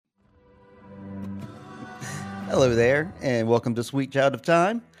Hello there, and welcome to Sweet Child of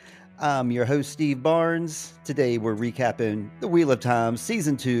Time. I'm your host, Steve Barnes. Today we're recapping The Wheel of Time,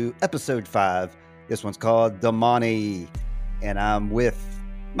 Season 2, Episode 5. This one's called Damane, and I'm with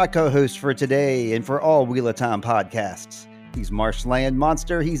my co-host for today and for all Wheel of Time podcasts. He's Marshland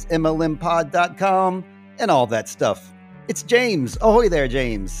Monster, he's MLMpod.com, and all that stuff. It's James. Ahoy there,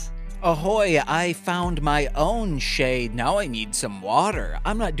 James. Ahoy, I found my own shade. Now I need some water.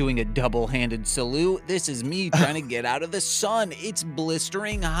 I'm not doing a double-handed salute. This is me trying to get out of the sun. It's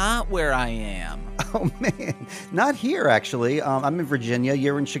blistering hot where I am. Oh, man. Not here, actually. I'm in Virginia.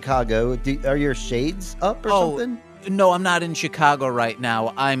 You're in Chicago. Are your shades up or something? No, I'm not in Chicago right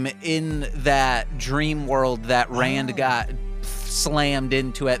now. I'm in that dream world that Rand got slammed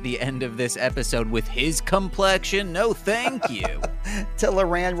into at the end of this episode with his complexion. No, thank you.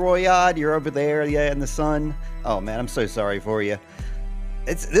 Teleran Royad, you're over there, in the sun. Oh man, I'm so sorry for you.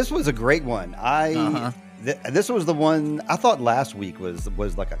 This was a great one. This was the one I thought last week was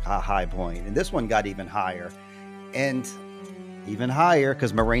like a high point, and this one got even higher, and even higher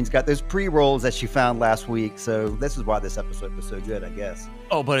because Moraine's got those pre-rolls that she found last week. So this is why this episode was so good, I guess.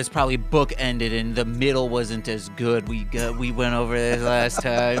 Oh, but it's probably book-ended and the middle wasn't as good. We went over this last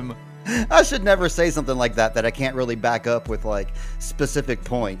time. I should never say something like that I can't really back up with like specific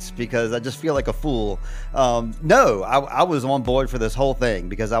points because I just feel like a fool. No, I was on board for this whole thing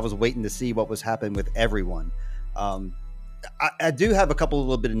because I was waiting to see what was happening with everyone. I do have a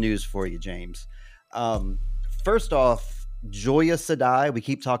little bit of news for you, James. First off, Joya Sadai, we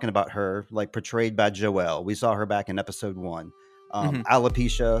keep talking about her, like portrayed by Joelle. We saw her back in episode 1.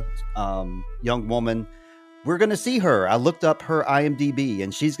 Alopecia, young woman. We're going to see her. I looked up her IMDb,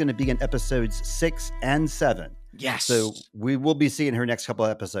 and she's going to be in episodes 6 and 7. Yes. So we will be seeing her next couple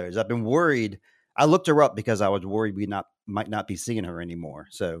of episodes. I've been worried. I looked her up because I was worried we might not be seeing her anymore.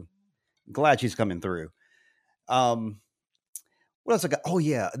 So glad she's coming through. What else I got? Oh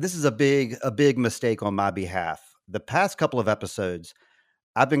yeah, this is a big mistake on my behalf. The past couple of episodes,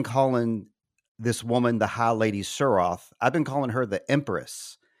 I've been calling this woman the High Lady Suroth. I've been calling her the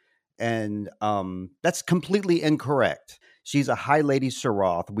Empress. And that's completely incorrect. She's a High Lady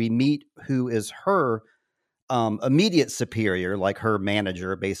Suroth. We meet who is her immediate superior, like her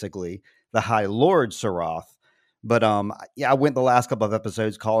manager, basically, the High Lord Suroth. But I went the last couple of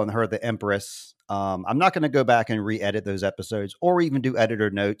episodes calling her the Empress. I'm not going to go back and re-edit those episodes or even do editor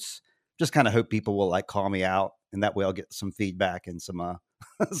notes. Just kind of hope people will like call me out, and that way I'll get some feedback and some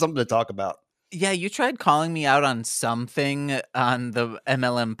something to talk about. Yeah, you tried calling me out on something on the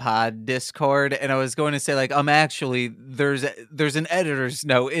MLM Pod Discord, and I was going to say, like, actually, there's an editor's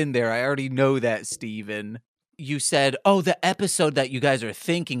note in there. I already know that, Steven. You said, the episode that you guys are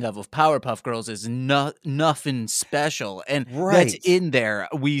thinking of Powerpuff Girls is nothing special, and That's in there.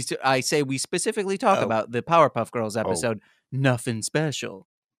 I say we specifically talk about the Powerpuff Girls episode, Nothing Special.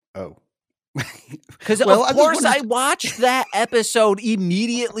 Oh. Because of course I watched that episode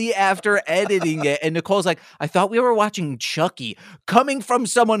immediately after editing it, and Nicole's like, I thought we were watching Chucky. Coming from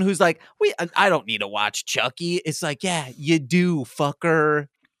someone who's like, I don't need to watch Chucky. It's like, yeah, you do, fucker.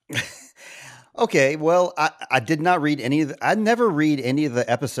 Okay, well, I did not read I never read any of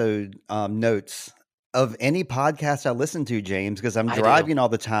the episode notes of any podcast I listen to, James, because I'm driving all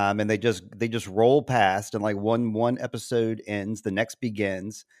the time, and they just roll past, and like one episode ends, the next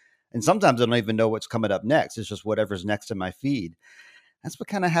begins. And sometimes I don't even know what's coming up next. It's just whatever's next in my feed. That's what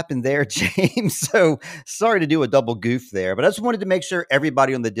kind of happened there, James. So sorry to do a double goof there, but I just wanted to make sure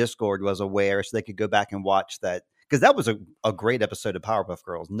everybody on the Discord was aware so they could go back and watch that. Because that was a great episode of Powerpuff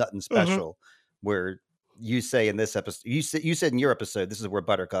Girls, Nothing Special, where you say in this episode, you said in your episode, this is where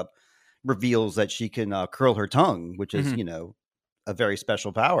Buttercup reveals that she can curl her tongue, which is, a very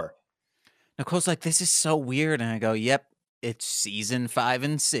special power. Nicole's like, this is so weird. And I go, yep. It's season 5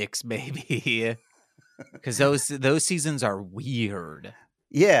 and 6, baby. Because those seasons are weird.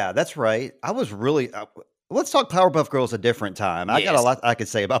 Yeah, that's right. I was really... let's talk Powerpuff Girls a different time. Yes. I got a lot I could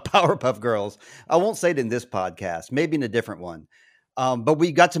say about Powerpuff Girls. I won't say it in this podcast. Maybe in a different one. But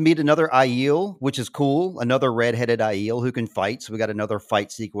we got to meet another Aiel, which is cool. Another redheaded Aiel who can fight. So we got another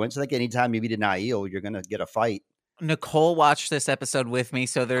fight sequence. Like anytime you meet an Aiel, you're going to get a fight. Nicole watched this episode with me,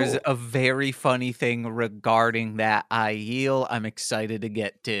 so there's a very funny thing regarding that Aiel I'm excited to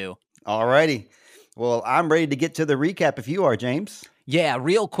get to. All righty. Well, I'm ready to get to the recap if you are, James. Yeah,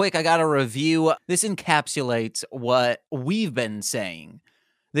 real quick, I got a review. This encapsulates what we've been saying.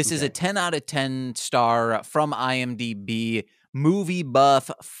 This is a 10 out of 10 star from IMDb. Movie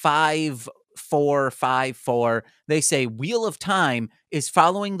Buff 5454. They say Wheel of Time is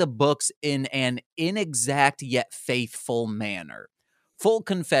following the books in an inexact yet faithful manner. Full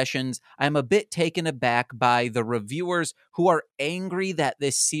confessions, I'm a bit taken aback by the reviewers who are angry that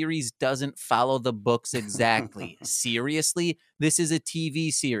this series doesn't follow the books exactly. Seriously, this is a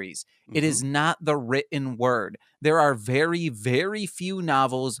TV series. It Hmm. is not the written word. There are very, very few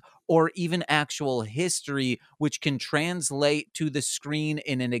novels or even actual history which can translate to the screen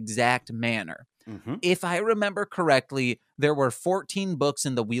in an exact manner. Hmm. If I remember correctly, there were 14 books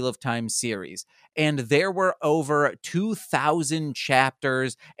in the Wheel of Time series, and there were over 2,000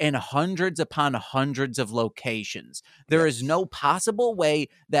 chapters and hundreds upon hundreds of locations. There is Yes. no possible way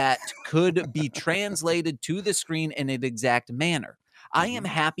that could be translated to the screen in an exact manner. I am Hmm.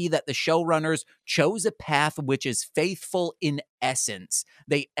 happy that the showrunners chose a path which is faithful in essence.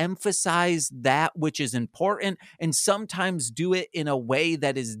 They emphasize that which is important and sometimes do it in a way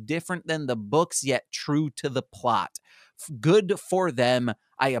that is different than the books, yet true to the plot. Good for them.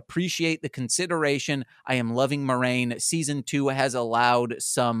 I appreciate the consideration. I am loving Moraine. Season 2 has allowed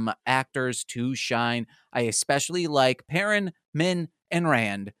some actors to shine. I especially like Perrin, Min, and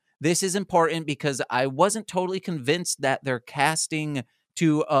Rand. This is important because I wasn't totally convinced that their casting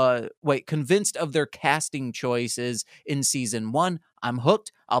convinced of their casting choices in season 1. I'm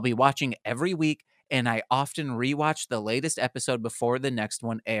hooked. I'll be watching every week, and I often rewatch the latest episode before the next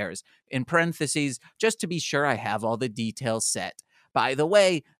one airs. In parentheses, just to be sure I have all the details set. By the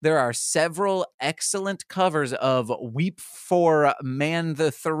way, there are several excellent covers of Weep for Man the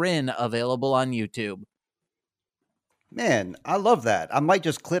Tharin available on YouTube. Man, I love that. I might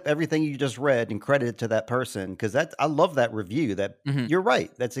just clip everything you just read and credit it to that person because I love that review. That Mhm. you're right.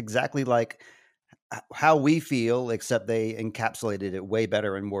 That's exactly like how we feel, except they encapsulated it way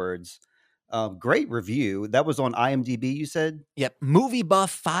better in words. Great review. That was on IMDb, you said? Yep, Movie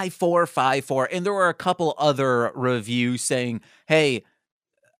Buff 5454, and there were a couple other reviews saying, "Hey,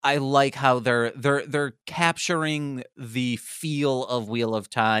 I like how they're capturing the feel of Wheel of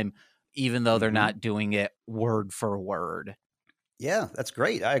Time, even though they're Hmm. not doing it word for word." Yeah, that's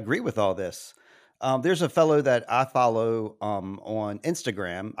great. I agree with all this. There's a fellow that I follow on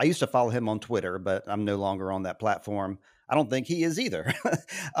Instagram. I used to follow him on Twitter, but I'm no longer on that platform. I don't think he is either.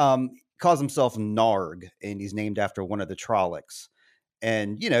 Calls himself Narg, and he's named after one of the Trollocs.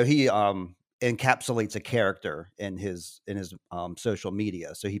 And he encapsulates a character in his social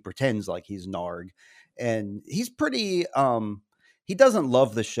media, so he pretends like he's Narg, and he's pretty he doesn't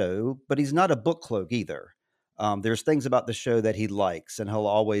love the show, but he's not a book cloak either. There's things about the show that he likes, and he'll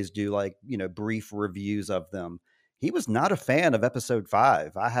always do like brief reviews of them. He was not a fan of episode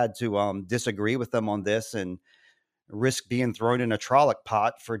 5. I had to disagree with them on this and risk being thrown in a Trolloc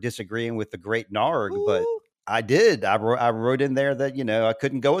pot for disagreeing with the great Narg, but Ooh. I did. I wrote in there that I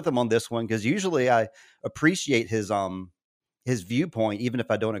couldn't go with him on this one because usually I appreciate his viewpoint even if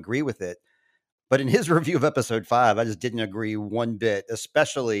I don't agree with it. But in his review of episode 5, I just didn't agree one bit,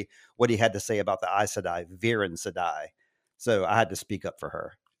 especially what he had to say about the Aes Sedai, Viren Sedai. So I had to speak up for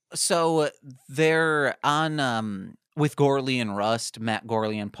her. So they're on with Gorley and Rust, Matt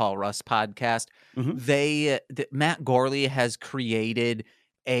Gorley and Paul Rust podcast. Hmm. Matt Gorley has created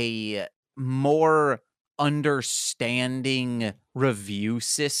a more understanding review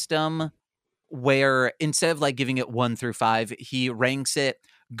system where instead of like giving it 1 through 5, he ranks it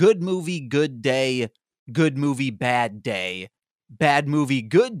good movie, good day, good movie, bad movie,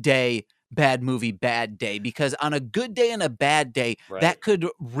 good day, bad movie, bad day. Because on a good day and a bad day, Right. that could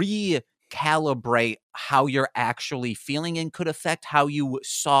recalibrate how you're actually feeling and could affect how you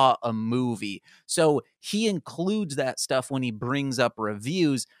saw a movie. So he includes that stuff when he brings up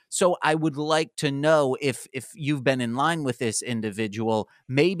reviews. So I would like to know if you've been in line with this individual,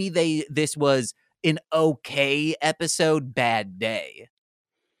 maybe this was an okay episode, bad day.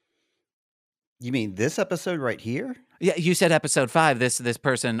 You mean this episode right here? Yeah, you said episode 5, this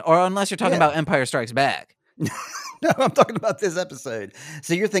person, or unless you're talking about Yeah. Empire Strikes Back. No, I'm talking about this episode.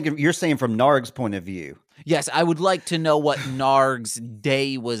 So you're saying from Narg's point of view. Yes, I would like to know what Narg's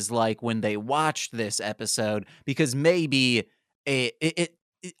day was like when they watched this episode, because maybe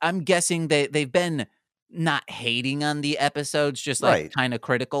I'm guessing they've been not hating on the episodes, just like Right. kind of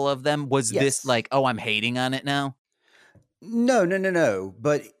critical of them. Was this Yes. like, oh, I'm hating on it now? No, no, no, no.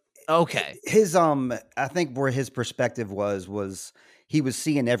 But Okay. his I think where his perspective was he was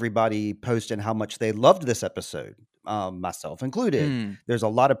seeing everybody posting how much they loved this episode, myself included. Hmm. There's a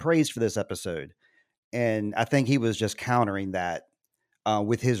lot of praise for this episode, and I think he was just countering that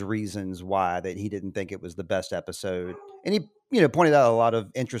with his reasons why that he didn't think it was the best episode, and he pointed out a lot of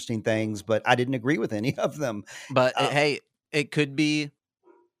interesting things, but I didn't agree with any of them. But Uh, hey, it could be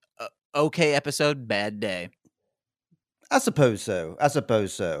okay episode, bad day. I suppose so. I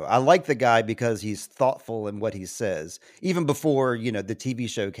suppose so. I like the guy because he's thoughtful in what he says. Even before, the TV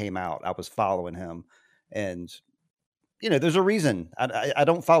show came out, I was following him, and there's a reason. I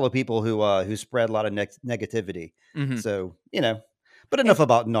don't follow people who spread a lot of negativity. Mhm. So, but enough And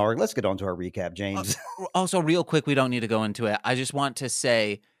about Narg. Let's get on to our recap, uh, James. also, real quick, we don't need to go into it. I just want to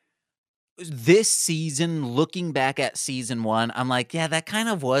say this season, looking back at season 1, I'm like, yeah, that kind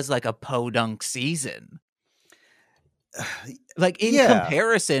of was like a podunk season. Like, in Yeah.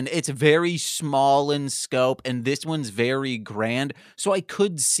 comparison, it's very small in scope, and this one's very grand, so I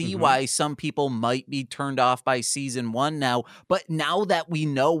could see hmm why some people might be turned off by season 1 now, but now that we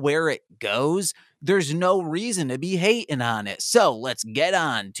know where it goes, there's no reason to be hating on it. So, let's get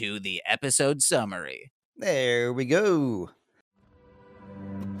on to the episode summary. There we go.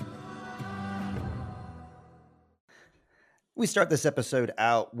 We start this episode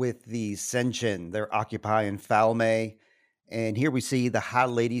out with the Senshin. They're occupying Falme. And here we see the High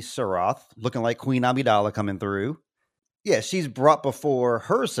Lady Suroth, looking like Queen Amidala coming through. Yeah, she's brought before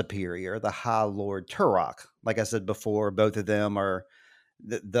her superior, the High Lord Turok. Like I said before, both of them are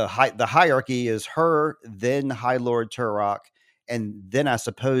the hierarchy is her, then High Lord Turok, and then I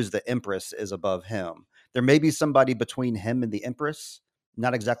suppose the Empress is above him. There may be somebody between him and the Empress.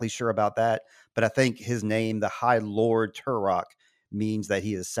 Not exactly sure about that, but I think his name, the High Lord Turok, means that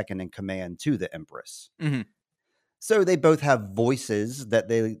he is second in command to the Empress. Mhm. So they both have voices that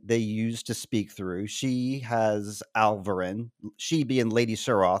they use to speak through. She has Alvarin. She, being Lady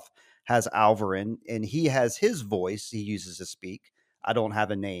Suroth, has Alvarin, and he has his voice he uses to speak. I don't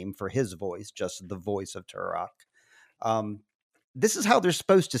have a name for his voice, just the voice of Turok. Um, this is how they're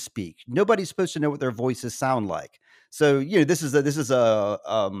supposed to speak. Nobody's supposed to know what their voices sound like. So this is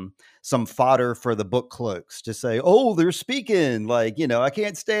some fodder for the book cloaks to say, oh, they're speaking. Like, I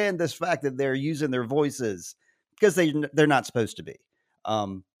can't stand this fact that they're using their voices because they're not supposed to be.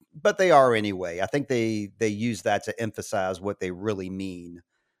 But they are anyway. I think they use that to emphasize what they really mean,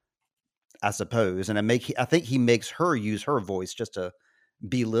 I suppose. And I think he makes her use her voice just to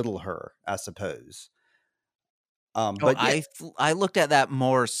belittle her, I suppose. Oh, But yeah, I looked at that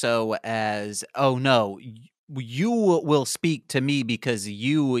more so as, "Oh, no, you will speak to me because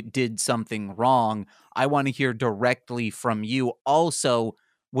you did something wrong. I wanna hear directly from you." Also,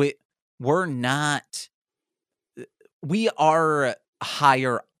 we we're not we are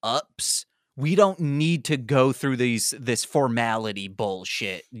higher ups. We don't need to go through this formality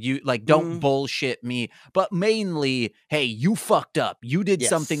bullshit. You like, don't mm, bullshit me, but mainly, hey, you fucked up. You did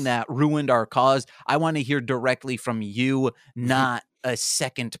something yes. that ruined our cause. I want to hear directly from you, not a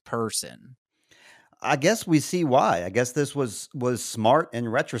second person. I guess we see why. I guess this was smart in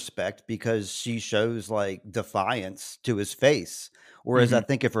retrospect because she shows like defiance to his face. Whereas I Mhm.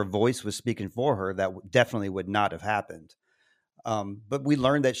 think if her voice was speaking for her, that definitely would not have happened. But we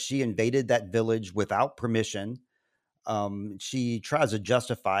learned that she invaded that village without permission. She tries to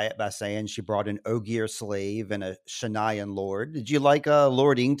justify it by saying she brought an Ogier slave and a Shanayan lord. Did you like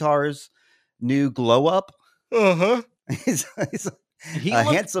Lord Ingtar's new glow up? Uh-huh. He's He a looked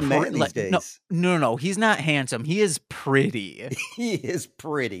handsome man these like, no, days. no, no, he's not handsome. He is pretty. He is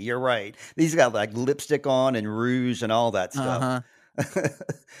pretty. You're right. He's got like lipstick on and rouge and all that stuff. Uh-huh.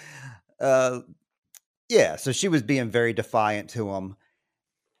 uh, yeah. So she was being very defiant to him.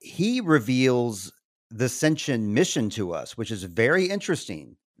 He reveals the Senshin mission to us, which is very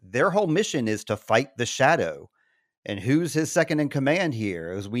interesting. Their whole mission is to fight the shadow. And who's his second in command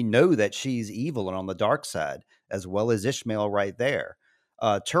here? As we know that she's evil and on the dark side, as well as Ishmael right there.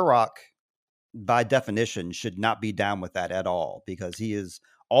 Turok, by definition, should not be down with that at all because he is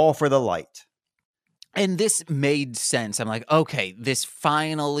all for the light. And this made sense. I'm like, okay, this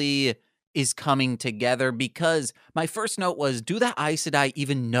finally is coming together because my first note was, do the Aes Sedai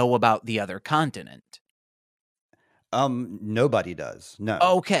even know about the other continent? Nobody does. No.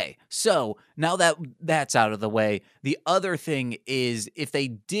 Okay, so now that that's out of the way, the other thing is if they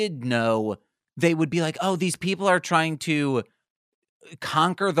did know, they would be like, oh, these people are trying to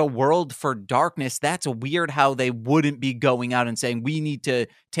conquer the world for darkness. That's weird how they wouldn't be going out and saying, we need to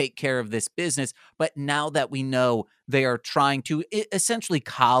take care of this business. But now that we know they are trying to essentially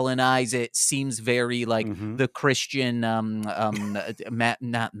colonize, it seems very like hmm the Christian,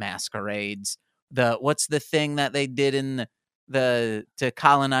 not masquerades. What's the thing that they did in to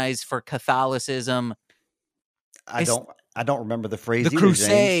colonize for Catholicism? I It's don't. I don't remember the the phrase either, James.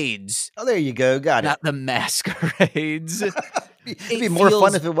 Crusades, Oh, there you go. Got not it. the masquerades. It'd be It more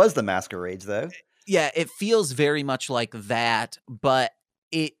fun feels if it was the masquerades, though. Yeah, it feels very much like that, but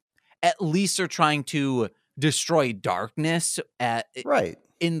it at least are trying to destroy darkness Right.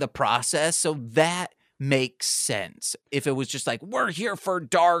 in the process, so that makes sense. If it was just like, we're here for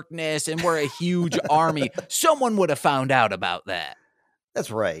darkness and we're a huge army, someone would have found out about that.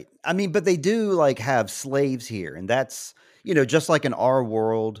 That's right. I mean, but they do like have slaves here, and that's just like in our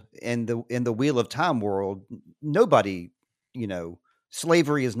world, in the Wheel of Time world, nobody, you know,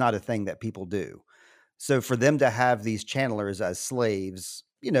 slavery is not a thing that people do. So for them to have these channelers as slaves,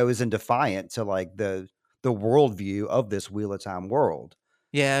 is in defiant to like the worldview of this Wheel of Time world.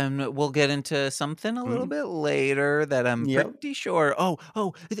 Yeah, and we'll get into something a little Mhm. bit later that I'm Yep. pretty sure.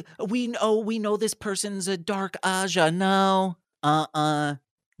 We know this person's a dark Aja. No, Oh,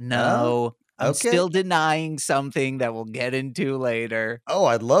 no. I'm okay. still denying something that we'll get into later. Oh,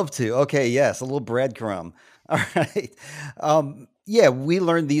 I'd love to. Okay, yes, a little breadcrumb. All right. Yeah, we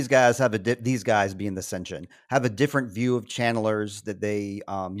learned these guys these guys being the Sentient have a different view of channelers, that they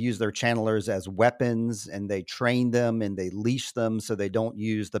use their channelers as weapons, and they train them and they leash them so they don't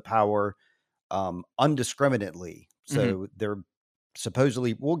use the power undiscriminately. Mhm. So they're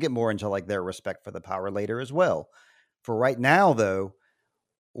supposedly, we'll get more into like their respect for the power later as well. For right now, though,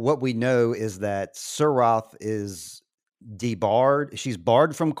 what we know is that Suroth is debarred. She's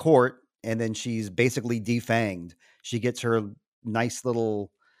barred from court, and then she's basically defanged. She gets her nice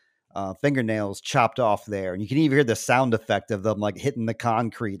little fingernails chopped off there, and you can even hear the sound effect of them like hitting the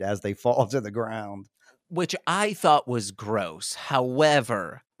concrete as they fall to the ground. Which I thought was gross.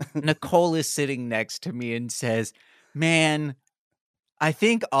 However, Nicole is sitting next to me and says, "Man, I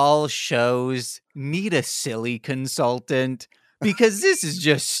think all shows need a silly consultant because this is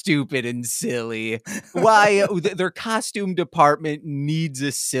just stupid and silly. Why their costume department needs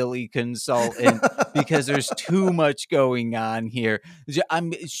a silly consultant because there's too much going on here.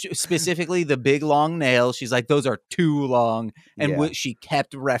 I'm specifically the big long nails. She's like, those are too long, and Yeah. she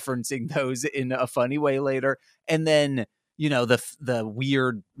kept referencing those in a funny way later. And then the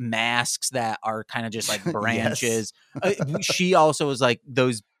weird masks that are kind of just like Yes. branches. She also was like,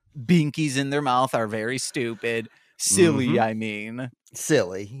 those binkies in their mouth are very stupid. Silly, Hmm. I mean.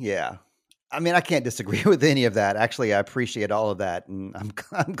 Silly. Yeah. I mean, I can't disagree with any of that. Actually, I appreciate all of that, and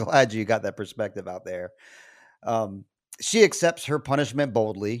I'm glad you got that perspective out there. Um, she accepts her punishment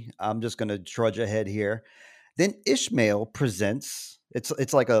boldly. I'm just going to trudge ahead here. Then Ishmael presents.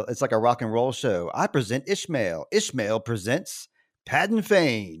 It's like a rock and roll show. I present Ishmael. Ishmael presents Padden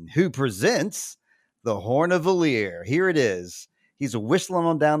Fane, who presents the Horn of Valir. Here it is. He's whistling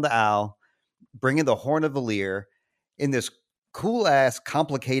on down the aisle, bringing the Horn of Valir in this cool ass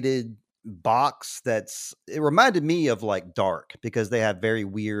complicated box. It reminded me of like Dark, because they have very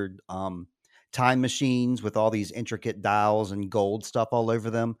weird time machines with all these intricate dials and gold stuff all over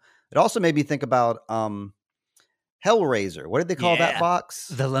them. It also made me think about Hellraiser. What did they call that Yeah. box?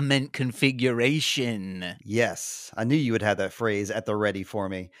 The lament configuration. Yes, I knew you would have that phrase at the ready for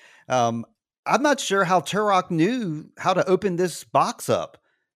me. Um, I'm not sure how Turok knew how to open this box up,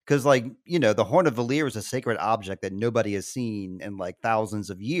 because, like, the Horn of Valir is a sacred object that nobody has seen in like thousands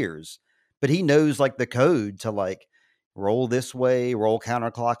of years, but he knows like the code to like roll this way, roll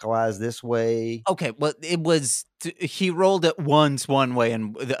counterclockwise this way. Okay, well, he rolled it once one way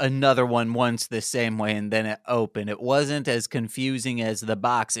and another one once the same way, and then it opened. It wasn't as confusing as the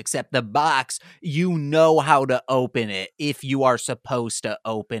box, except the box, you know how to open it if you are supposed to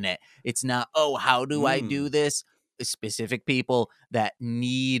open it. It's not, oh, how do I do Mm. this? Specific people that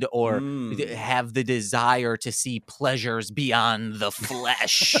need or Mm. have the desire to see pleasures beyond the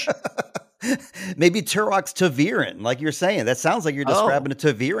flesh. Maybe Turok's Taviran, like you're saying. That sounds like you're Oh. describing a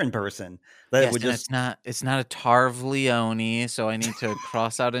Taviran person that Yes, would and just. it's not a Tarv Leone, so I need to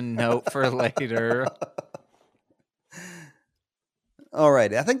cross out a note for later. All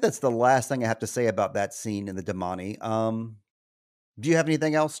right, I think that's the last thing I have to say about that scene in the Damane. Do you have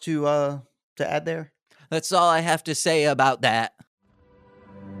anything else to add there? That's all I have to say about that.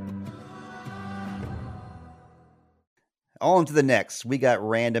 On to the next. We got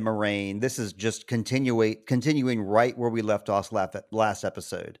Rand and Moraine. This is just continuing right where we left off last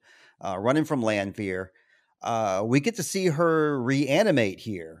episode. Running from Lanfear. We get to see her reanimate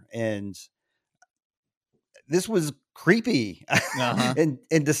here, and this was creepy Uh-huh.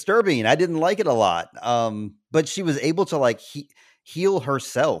 and disturbing. I didn't like it a lot. But she was able to like heal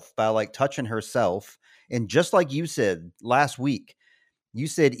herself by like touching herself. And just like you said last week, you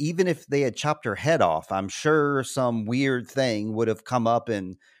said even if they had chopped her head off, I'm sure some weird thing would have come up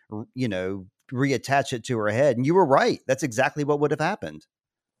and reattach it to her head. And you were right. That's exactly what would have happened.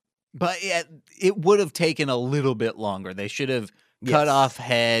 But yeah, it would have taken a little bit longer. They should have cut Yes. off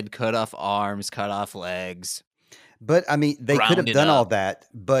head, cut off arms, cut off legs, But I mean, they could ground have it done all up. that,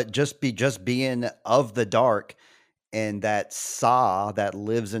 but just being of the dark, and that Sa that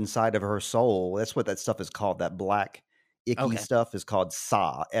lives inside of her soul, that's what that stuff is called. That black, icky Okay. stuff is called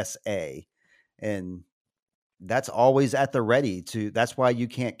Sa, S-A. And that's always at the ready to that's why you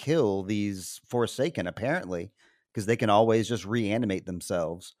can't kill these Forsaken, apparently, because they can always just reanimate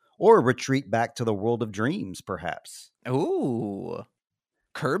themselves or retreat back to the world of dreams, perhaps. Ooh.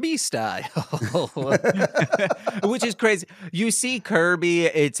 Kirby style, which is crazy. You see Kirby,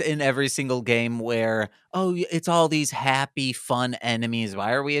 it's in every single game where, oh, it's all these happy, fun enemies.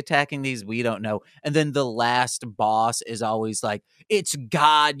 Why are we attacking these? We don't know. And then the last boss is always like, it's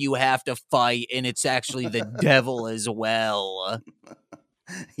God you have to fight, and it's actually the devil as well.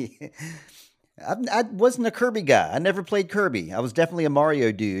 Yeah. I wasn't a Kirby guy. I never played Kirby. I was definitely a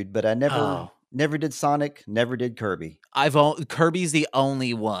Mario dude, but I never Oh, never did Sonic, never did Kirby. Kirby's the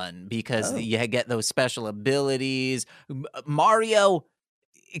only one because Oh. you get those special abilities. Mario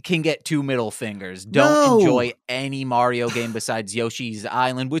can get two middle fingers. Don't enjoy No! any Mario game besides Yoshi's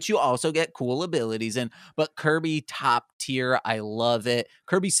Island, which you also get cool abilities in. But Kirby, top tier. I love it.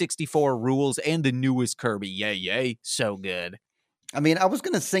 Kirby 64 rules, and the newest Kirby. Yay, yay. So good. I mean, I was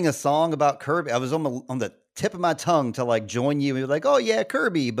gonna sing a song about Kirby. I was on the tip of my tongue to like join you and be like, "Oh yeah,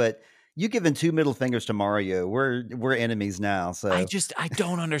 Kirby," but you giving two middle fingers to Mario. We're enemies now, so I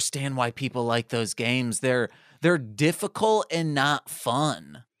don't understand why people like those games. They're difficult and not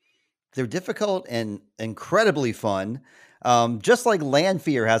fun. they're difficult and incredibly fun. Just like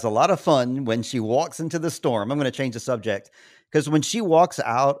Lanfear has a lot of fun when she walks into the storm. I'm going to change the subject because when she walks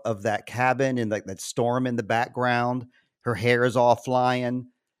out of that cabin and like that storm in the background, her hair is all flying.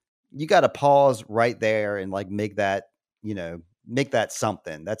 You got to pause right there and like make that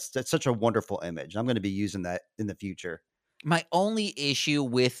something. That's such a wonderful image. I'm going to be using that in the future. My only issue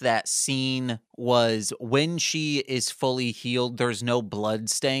with that scene was when she is fully healed, there's no blood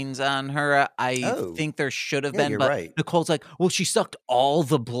stains on her. I Oh, think there should have yeah, been, you're but right. Nicole's like, well, she sucked all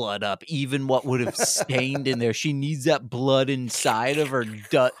the blood up, even what would have stained in there. She needs that blood inside of her.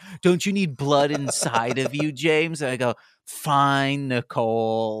 Don't you need blood inside of you, James? And I go, fine,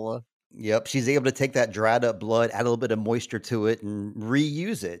 Nicole. Yep, she's able to take that dried up blood, add a little bit of moisture to it, and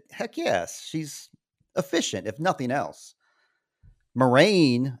reuse it. Heck yes, she's efficient, if nothing else.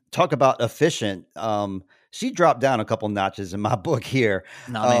 Moraine, talk about efficient. She dropped down a couple notches in my book here.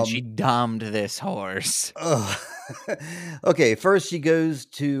 No, man, she Um, domed this horse. ugh. Okay, first she goes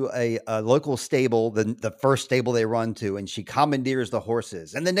to a local stable, the first stable they run to, and she commandeers the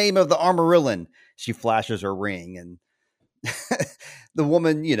horses. In the name of the Armorillan, she flashes her ring, and the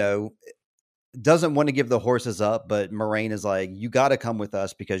woman, doesn't want to give the horses up, but Moraine is like, "You got to come with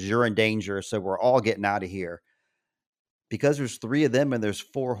us because you're in danger. So we're all getting out of here." Because there's three of them and there's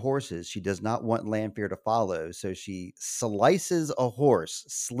four horses, she does not want Lanfear to follow. So she slices a horse,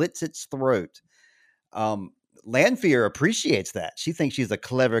 slits its throat. Um, Lanfear appreciates that. She thinks she's a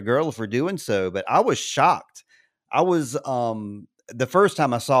clever girl for doing so, but I was shocked. I was the first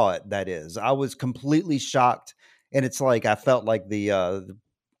time I saw it, that is, I was completely shocked. And it's like I felt like I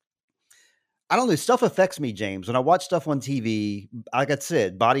don't know, stuff affects me, James. When I watch stuff on TV, like I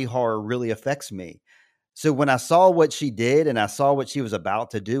said, body horror really affects me. So when I saw what she did and I saw what she was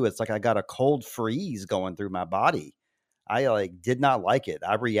about to do, it's like I got a cold freeze going through my body. I like did not like it.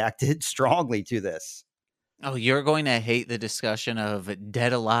 I reacted strongly to this. Oh, you're going to hate the discussion of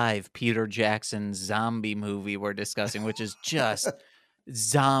Dead Alive, Peter Jackson's zombie movie we're discussing, which is just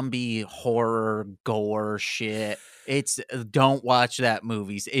zombie horror gore shit. It's don't watch that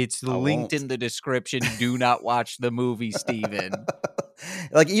movie. It's I linked won't. in the description. Do not watch the movie, Steven.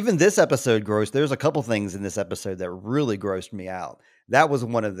 Like even this episode grossed. There's a couple things in this episode that really grossed me out. That was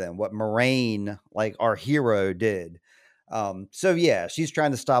one of them. What Moraine, like our hero, did. So yeah, she's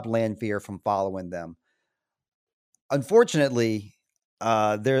trying to stop Lanfear from following them. Unfortunately,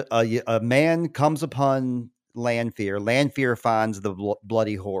 a man comes upon Lanfear. Lanfear finds the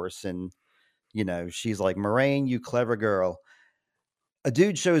bloody horse, and she's like, "Moraine, you clever girl." A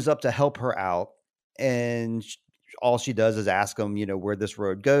dude shows up to help her out, and all she does is ask him, where this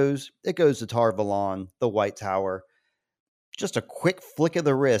road goes. It goes to Tarvalon, the White Tower. Just a quick flick of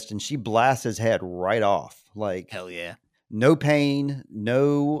the wrist, and she blasts his head right off. Like Hell yeah. no pain,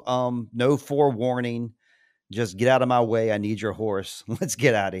 no forewarning. Just get out of my way. I need your horse. Let's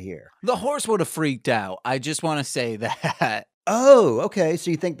get out of here. The horse would have freaked out. I just want to say that. Oh, okay. So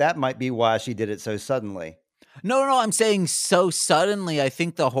you think that might be why she did it so suddenly? No, I'm saying so suddenly. I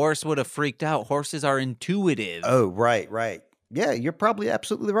think the horse would have freaked out. Horses are intuitive. Oh, right, right. Yeah, you're probably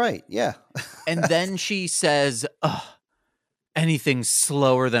absolutely right. Yeah. And then she says, ugh, anything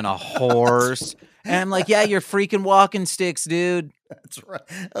slower than a horse. And I'm like, yeah, you're freaking walking sticks, dude. That's right.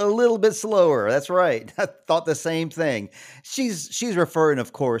 A little bit slower. That's right. I thought the same thing. She's referring,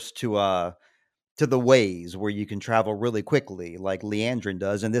 of course, to the ways where you can travel really quickly, like Leandrin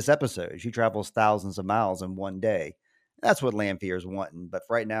does in this episode. She travels thousands of miles in one day. That's what Lanfear's wanting. But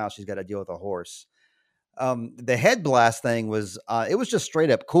right now, she's got to deal with a horse. The head blast thing was it was just straight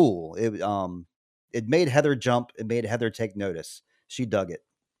up cool. It made Heather jump. It made Heather take notice. She dug it.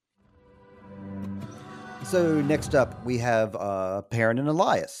 So next up, we have Perrin and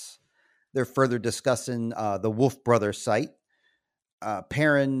Elias. They're further discussing the Wolf Brothers site.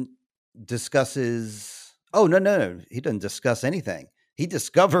 Perrin discusses. Oh no! He doesn't discuss anything. He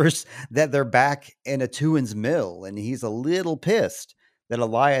discovers that they're back in a Tuin's mill, and he's a little pissed that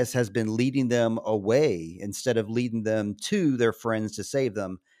Elias has been leading them away instead of leading them to their friends to save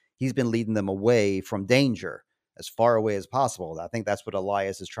them. He's been leading them away from danger, as far away as possible. I think that's what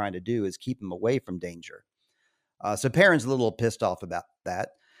Elias is trying to do, is keep them away from danger. So Perrin's a little pissed off about that.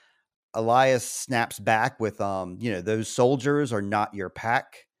 Elias snaps back with, those soldiers are not your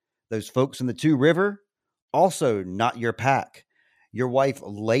pack. Those folks in the Two River, also not your pack. Your wife,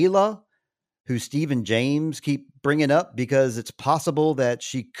 Layla, who Steve and James keep bringing up because it's possible that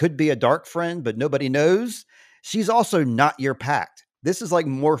she could be a dark friend, but nobody knows. She's also not your pack. This is like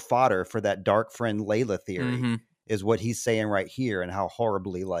more fodder for that dark friend Layla theory, is what he's saying right here, and how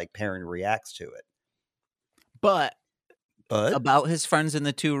horribly like Perrin reacts to it. But about his friends in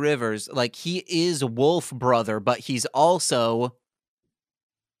the Two Rivers, like, he is Wolf Brother, but he's also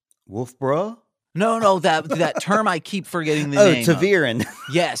Wolf Bruh? No, that term I keep forgetting the name of. Taviran.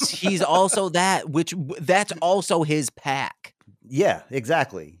 Yes, he's also that, that's also his pack. Yeah,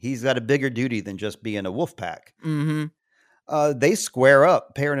 exactly. He's got a bigger duty than just being a wolf pack. Mm-hmm. They square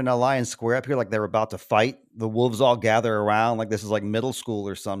up. Perrin and Alliance square up here like they're about to fight. The wolves all gather around like this is like middle school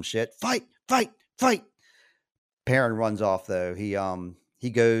or some shit. Fight, fight, fight. Perrin runs off though. He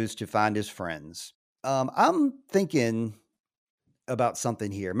goes to find his friends. I'm thinking about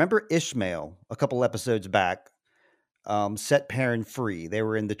something here. Remember Ishmael a couple episodes back set Perrin free. They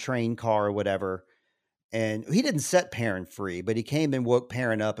were in the train car or whatever. And he didn't set Perrin free, but he came and woke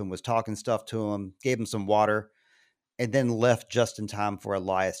Perrin up and was talking stuff to him, gave him some water, and then left just in time for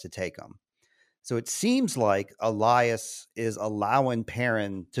Elias to take him. So it seems like Elias is allowing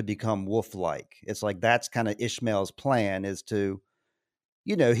Perrin to become wolf-like. It's like that's kind of Ishmael's plan, is to,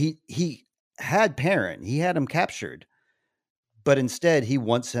 he had Perrin, he had him captured, but instead he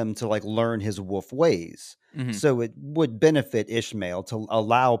wants him to like learn his wolf ways. Mm-hmm. So it would benefit Ishmael to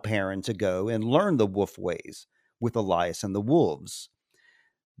allow Perrin to go and learn the wolf ways with Elias and the wolves.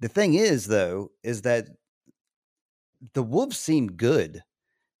 The thing is, though, is that the wolves seem good.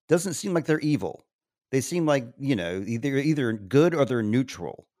 Doesn't seem like they're evil. They seem like, either good or they're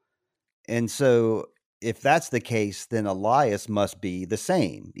neutral. And so if that's the case, then Elias must be the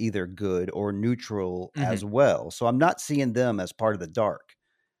same, either good or neutral as well. So I'm not seeing them as part of the dark.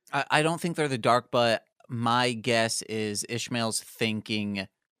 I don't think they're the dark, but my guess is Ishmael's thinking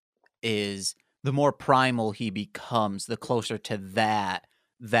is the more primal he becomes, the closer to that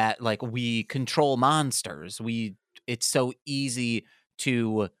like we control monsters. It's so easy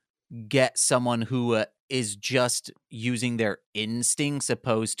to get someone who is just using their instincts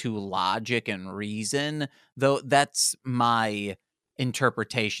opposed to logic and reason, though that's my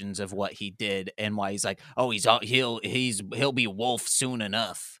interpretations of what he did and why he's like, oh, he'll be wolf soon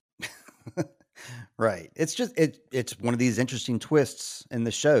enough. Right. It's just it's one of these interesting twists in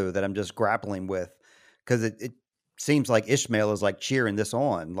the show that I'm just grappling with, because it seems like Ishmael is like cheering this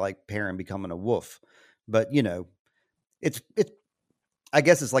on, like Perrin becoming a wolf. But it's I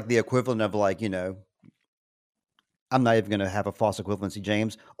guess it's like the equivalent of like, I'm not even going to have a false equivalency,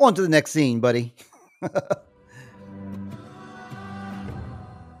 James. On to the next scene, buddy.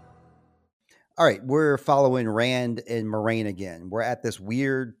 All right, we're following Rand and Moraine again. We're at this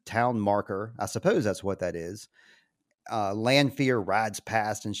weird town marker. I suppose that's what that is. Lanfear rides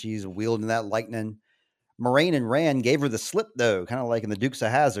past and she's wielding that lightning. Moraine and Rand gave her the slip though, kind of like in the Dukes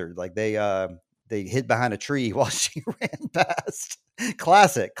of Hazzard. Like they hid behind a tree while she ran past.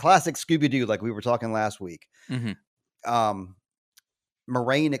 Classic Scooby-Doo, like we were talking last week.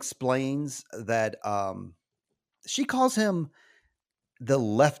 Moraine explains that she calls him the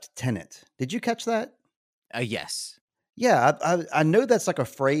Lieutenant. Did you catch that? Yes. Yeah, I know that's like a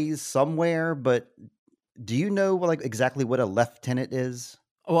phrase somewhere, but do you know like exactly what a lieutenant is?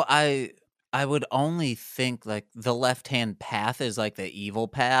 Well, I would only think like the left-hand path is like the evil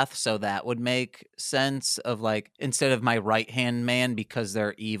path, so that would make sense of like instead of my right-hand man because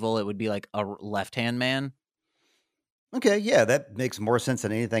they're evil, it would be like a left-hand man. Okay, yeah, that makes more sense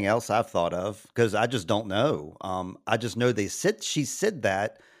than anything else I've thought of because I just don't know. I just know she said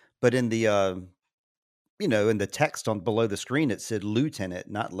that, but in the in the text on below the screen it said lieutenant,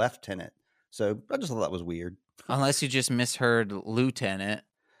 not lieutenant. So I just thought that was weird. Unless you just misheard lieutenant.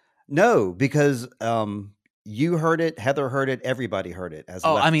 No, because you heard it, Heather heard it, everybody heard it as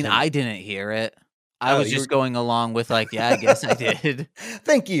Oh, I mean, lieutenant. I didn't hear it. I Oh, was you're just going along with like, yeah, I guess I did.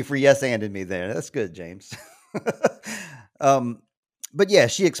 Thank you for yes anding me there. That's good, James. um, but yeah,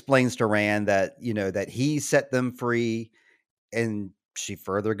 she explains to Rand that that he set them free, and she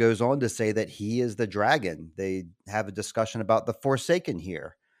further goes on to say that he is the dragon. They have a discussion about the Forsaken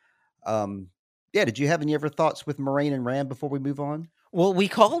here. Um, yeah, did you have any other thoughts with Moraine and Rand before we move on? Well, we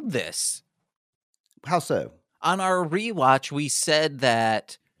called this. How so? On our rewatch, we said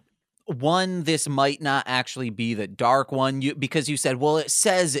that one, this might not actually be the dark one, because you said, well, it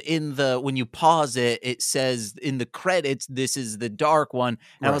says when you pause it, it says in the credits, this is the dark one.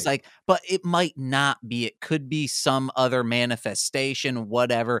 And I was Right. like, but it might not be. It could be some other manifestation,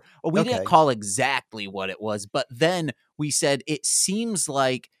 whatever. Well, we didn't Okay. call exactly what it was, but then we said it seems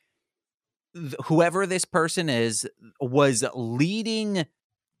like whoever this person is was leading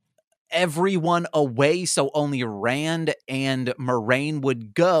everyone away so only Rand and Moraine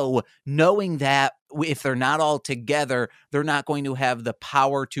would go, knowing that if they're not all together, they're not going to have the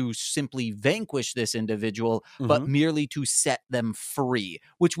power to simply vanquish this individual, but Hmm. merely to set them free,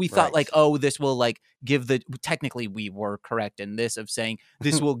 which we thought Right. like, oh, this will like technically we were correct in this of saying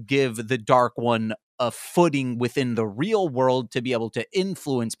this will give the Dark One a footing within the real world to be able to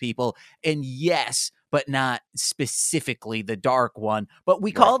influence people. And yes, but not specifically the Dark One. But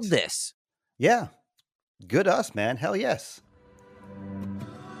we called Right. this. Yeah. Good us, man. Hell yes.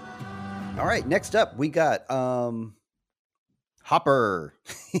 All right, next up we got Hopper.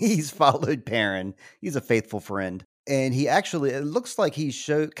 He's followed Perrin. He's a faithful friend. And it looks like he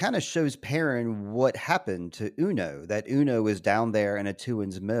kind of shows Perrin what happened to Uno. That Uno is down there in a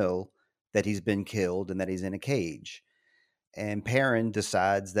Tuin's mill, that he's been killed and that he's in a cage. And Perrin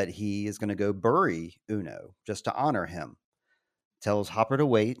decides that he is going to go bury Uno just to honor him. Tells Hopper to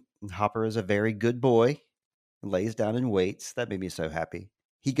wait. And Hopper is a very good boy. Lays down and waits. That made me so happy.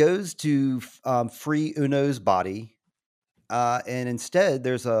 He goes to free Uno's body, and instead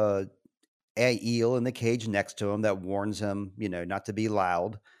there's a eel in the cage next to him that warns him, not to be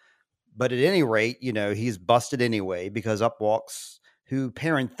loud. But at any rate, he's busted anyway because up walks who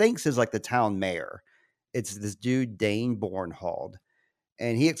Perrin thinks is like the town mayor. It's this dude Dane Bornhold,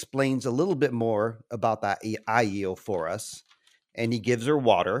 and he explains a little bit more about that eye eel for us, and he gives her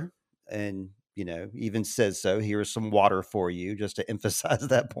water, and even says so. Here's some water for you, just to emphasize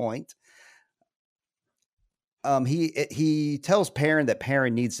that point. He tells Perrin that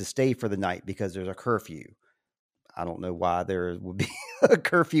Perrin needs to stay for the night because there's a curfew. I don't know why there would be a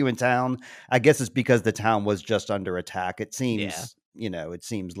curfew in town. I guess it's because the town was just under attack. It Yeah. seems, it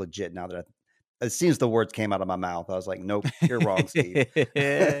seems legit now that as soon as the words came out of my mouth, I was like, nope, you're wrong, Steve.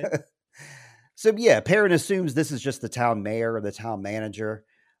 So yeah, Perrin assumes this is just the town mayor or the town manager.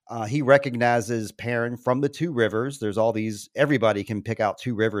 He recognizes Perrin from the Two Rivers. There's everybody can pick out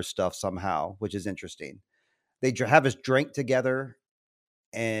Two Rivers stuff somehow, which is interesting. They have his drink together,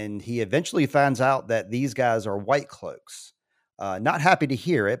 and he eventually finds out that these guys are White Cloaks. Not happy to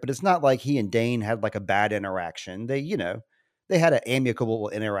hear it, but it's not like he and Dane had like a bad interaction. They had an amicable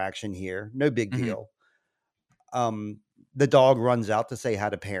interaction here. No big Mhm. deal. The dog runs out to say hi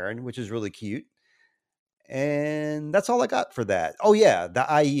to Perrin, which is really cute. And that's all I got for that. Oh yeah, the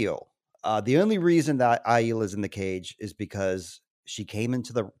Aiel. The only reason that Aiel is in the cage is because she came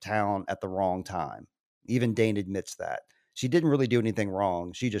into the town at the wrong time. Even Dane admits that. She didn't really do anything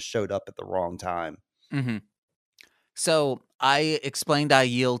wrong. She just showed up at the wrong time. Mhm. So I explained I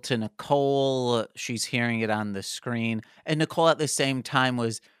yield to Nicole. She's hearing it on the screen. And Nicole at the same time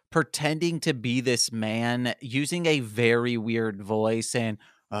was pretending to be this man using a very weird voice and,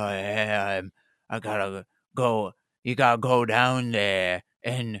 oh, yeah, I gotta go. You gotta go down there.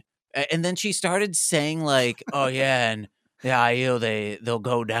 And then she started saying, like, oh, yeah, and the IEL, they'll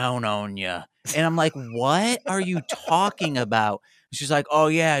go down on you. And I'm like, what are you talking about? She's like, oh,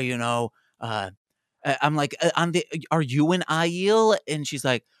 yeah, I'm like, are you an Aiel? And she's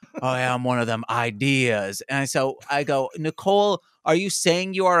like, oh yeah, I'm one of them ideas. And so I go, Nicole, are you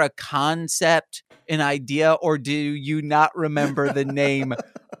saying you are a concept, an idea, or do you not remember the name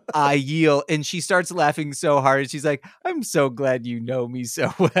Aiel? And she starts laughing so hard. She's like, I'm so glad you know me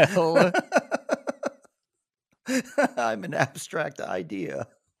so well. I'm an abstract idea.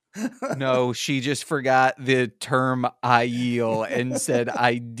 No, she just forgot the term "aiel" and said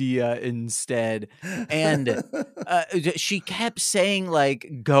 "idea" instead, and, she kept saying,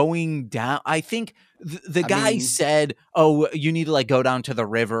 like, "going down." I think the I guy mean, said, "Oh, you need to, like, go down to the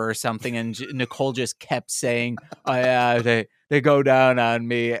river or something," and Nicole just kept saying, "Oh, yeah, they go down on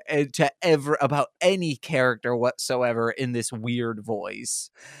me," to ever about any character whatsoever in this weird voice.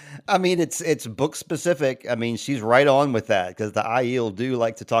 it's book specific. I mean, she's right on with that because the IEL do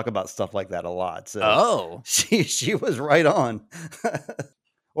like to talk about stuff like that a lot. So Oh. she was right on.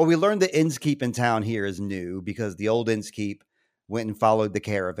 Well, we learned the Innskeep in town here is new because the old Innskeep went and followed the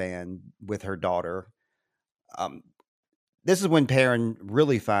caravan with her daughter. Um, this is when Perrin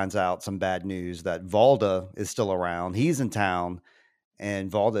really finds out some bad news that Valda is still around. He's in town,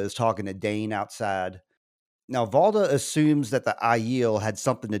 and Valda is talking to Dane outside. Now, Valda assumes that the Aiel had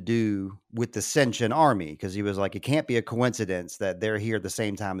something to do with the Sentian army because he was like, it can't be a coincidence that they're here at the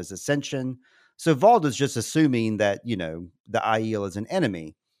same time as Ascension. So Valda's just assuming that, the Aiel is an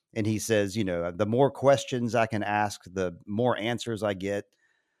enemy. And he says, the more questions I can ask, the more answers I get.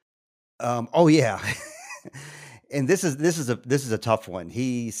 Oh yeah. And this is a tough one.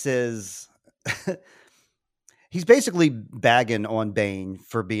 He says he's basically bagging on Dane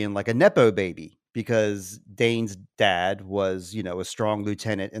for being like a nepo baby because Dane's dad was, a strong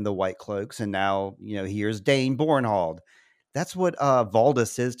lieutenant in the White Cloaks, and now, here's Dane Bornhald. That's what Valda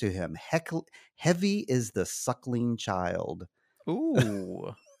says to him. Heavy is the suckling child.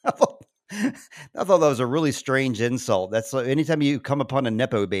 Ooh. I thought, I thought that was a really strange insult. That's anytime you come upon a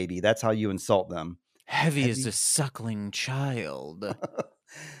nepo baby, that's how you insult them. Heavy as a Heavy. suckling child.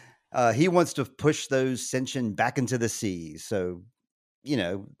 He wants to push those Senshin back into the sea. So, you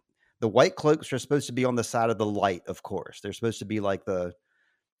know, the White Cloaks are supposed to be on the side of the light, of course. They're supposed to be like the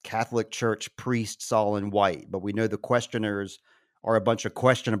Catholic Church priests all in white, but we know the questioners are a bunch of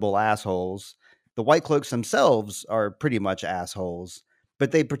questionable assholes. The White Cloaks themselves are pretty much assholes,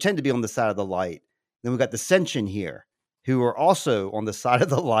 but they pretend to be on the side of the light. Then we've got the Senshin here, who are also on the side of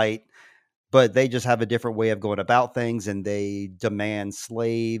the light, but they just have a different way of going about things, and they demand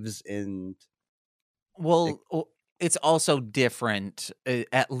slaves and it, Well, it's also different,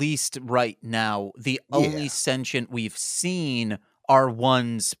 at least right now. The only yeah. sentient we've seen are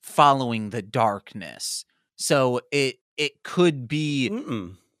ones following the darkness. So it could be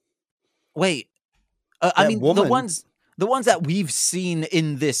Mm-mm. wait, I That mean woman. the ones that we've seen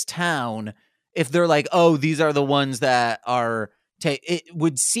in this town, if they're like, "Oh, these are the ones that are it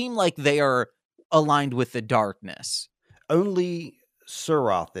would seem like they are aligned with the darkness. Only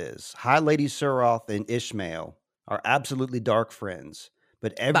Suroth is. High Lady Suroth and Ishmael are absolutely dark friends.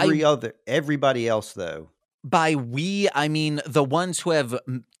 But By everybody else though. By we, I mean the ones who have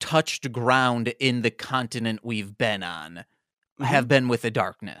touched ground in the continent we've been on Hmm. have been with the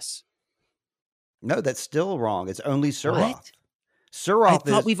darkness. No, that's still wrong. It's only Suroth. What? I Suroth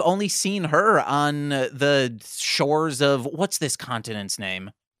thought is we've only seen her on the shores of what's this continent's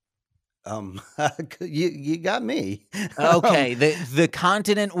name? um you got me. um Okay, the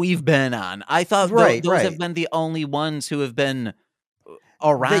continent we've been on. I thought right, those have right. been the only ones who have been They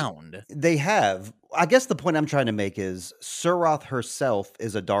around. they have. I guess the point I'm trying to make is Suroth herself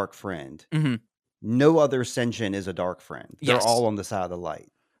is a dark friend. Mhm. No other Senshin is a dark friend. They're Yes. all on the side of the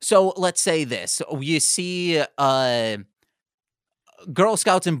light. So let's say this: you see, Girl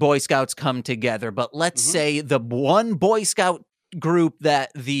Scouts and Boy Scouts come together, but let's Mhm. say the one Boy Scout group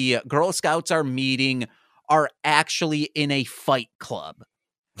that the Girl Scouts are meeting are actually in a fight club.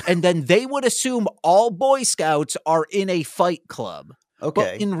 And then they would assume all Boy Scouts are in a fight club. But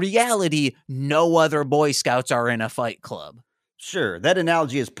Okay. in reality, no other Boy Scouts are in a fight club. Sure, that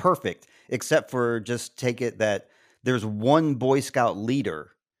analogy is perfect, except for just take it that there's one Boy Scout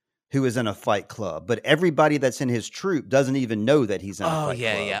leader who is in a fight club, but everybody that's in his troop doesn't even know that he's in a Oh fight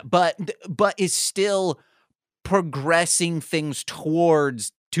yeah, yeah. club. But is still progressing things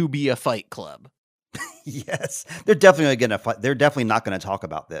towards to be a fight club. Yes, they're definitely going to fight. They're definitely not going to talk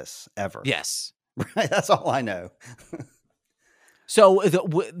about this ever. Yes. Right? That's all I know. So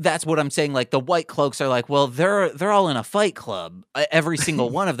that's what I'm saying. Like the White Cloaks are like, well, they're all in a fight club, every single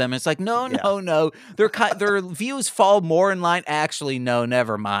one of them. It's like, no, Yeah. no, no. Their views fall more in line. Actually, no,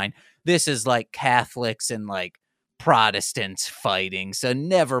 never mind. This is like Catholics and like Protestants fighting. So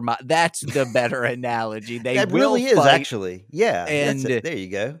never mind. That's the better analogy. They That will really is fight actually. Yeah, that's it. and There you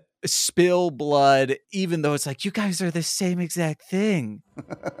go. spill blood, even though it's like you guys are the same exact thing.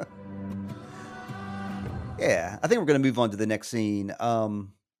 Yeah, I think we're going to move on to the next scene.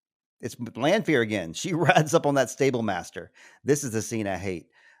 It's Lanfear again. She rides up on that stable master. This is the scene I hate.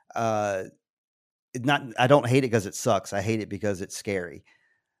 Uh, I don't hate it because it sucks. I hate it because it's scary.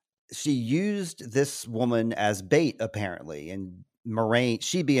 she used this woman as bait, apparently. And Moraine,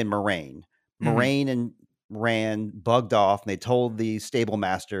 she being Moraine, Mhm. Moraine and Rand bugged off, and they told the stable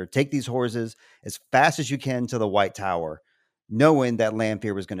master, take these horses as fast as you can to the White Tower, knowing that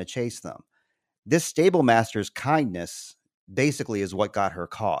Lanfear was going to chase them. This stable master's kindness basically is what got her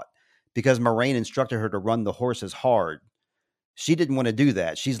caught, because Moraine instructed her to run the horses hard. She didn't want to do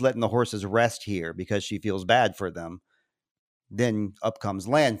that. She's letting the horses rest here because she feels bad for them. Then up comes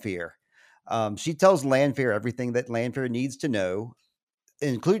Lanfear. She tells Lanfear everything that Lanfear needs to know,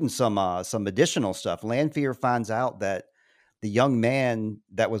 including some additional stuff. Lanfear finds out that the young man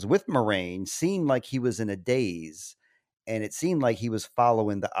that was with Moraine seemed like he was in a daze, and it seemed like he was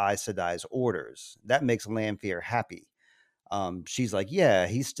following the Aes Sedai's orders. That makes Lanfear happy. She's like, yeah,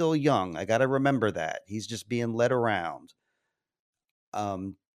 he's still young. I got to remember that. He's just being led around.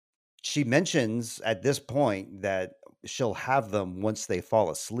 Um, she mentions at this point that she'll have them once they fall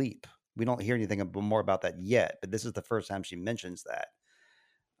asleep. We don't hear anything more about that yet, but this is the first time she mentions that.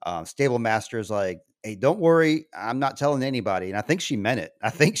 Stable Master is like, hey, don't worry, I'm not telling anybody. And I think she meant it. I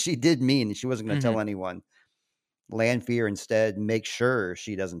think she did mean she wasn't going to Mhm. tell anyone. Lanfear instead makes sure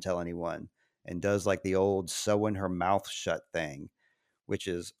she doesn't tell anyone and does like the old sewing her mouth shut thing, which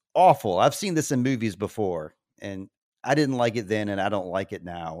is awful. I've seen this in movies before, and I didn't like it then, and I don't like it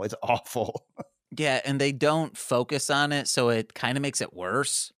now. It's awful. Yeah, and they don't focus on it, so it kinda makes it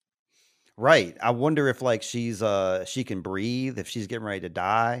worse. Right. I wonder if like she can breathe, if she's getting ready to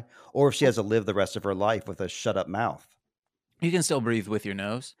die, or if she Oh, has to live the rest of her life with a shut up mouth. you can still breathe with your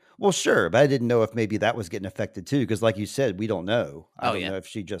nose. Well, sure, but I didn't know if maybe that was getting affected too, because like you said, we don't know. I Oh, don't yeah. know if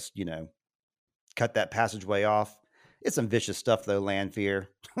she just, cut that passageway off. It's some vicious stuff though, Lanfear.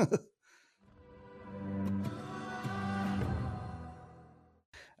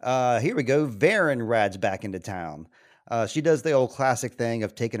 Here we go. Varen rides back into town. She does the old classic thing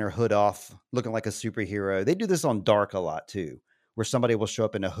of taking her hood off, looking like a superhero. They do this on Dark a lot too, where somebody will show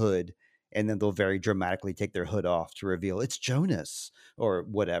up in a hood and then they'll very dramatically take their hood off to reveal it's Jonas or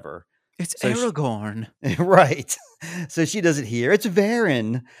whatever. It's So, Aragorn. right. So she does it here. It's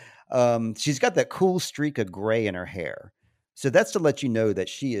Varen. She's got that cool streak of gray in her hair. So that's to let you know that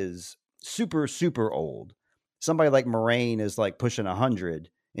she is super, super old. Somebody like Moraine is like pushing 100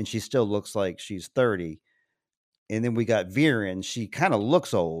 and she still looks like she's 30. And then we got Viren. She kind of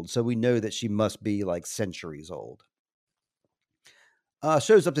looks old. So we know that she must be like centuries old.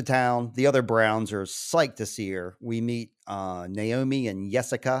 Shows up to town. The other Browns are psyched to see her. We meet Naomi and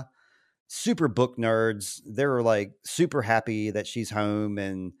Jessica, super book nerds. They're like super happy that she's home.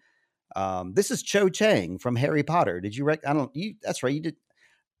 And this is Cho Chang from Harry Potter. Did you I don't you that's right. You did.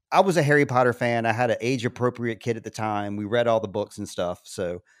 I was a Harry Potter fan. I had an age appropriate kid at the time. We read all the books and stuff.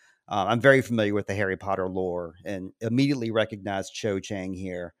 So I'm very familiar with the Harry Potter lore and immediately recognized Cho Chang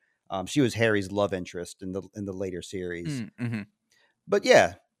here. She was Harry's love interest in the later series. Mhm. But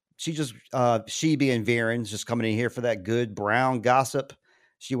yeah, she just she being Viren's just coming in here for that good brown gossip.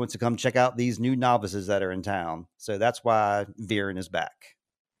 She wants to come check out these new novices that are in town. So that's why Viren is back.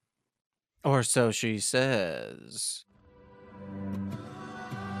 Or so she says.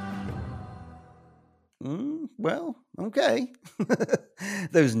 Well, okay.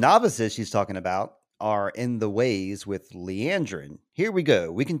 Those novices she's talking about are in the ways with Leandrin. Here we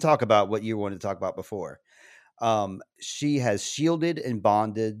go. We can talk about what you wanted to talk about before. She has shielded and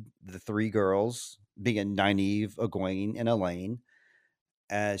bonded the three girls, being Nynaeve, Egwene, and Elaine.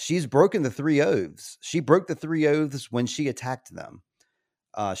 She's broken the three oaths. She broke the three oaths when she attacked them.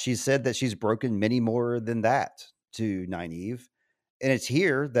 She said that she's broken many more than that to Nynaeve. And it's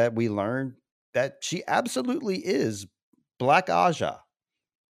here that we learn that she absolutely is Black Aja.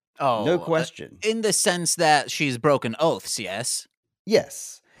 No Oh, question. in the sense that she's broken oaths, yes?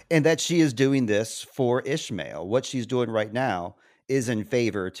 Yes. And that she is doing this for Ishmael. What she's doing right now is in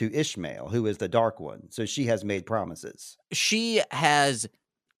favor to Ishmael, who is the Dark One. So she has made promises. She has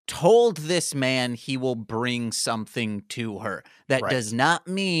told this man he will bring something to her. That does Right. not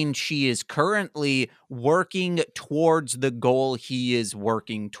mean she is currently working towards the goal he is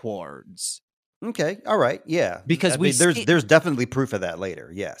working towards. Okay. All right. Yeah. I Because we mean, see. there's definitely proof of that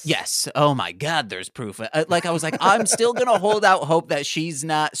later. Yes. Yes. Oh my God, there's proof. Like, I was like, I'm still going to hold out hope that she's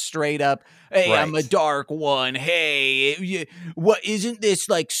not straight up, hey, I'm a Right. dark one. Hey, what isn't this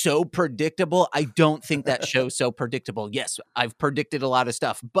like so predictable? I don't think that show's so predictable. Yes, I've predicted a lot of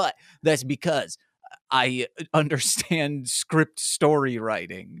stuff, but that's because I understand script story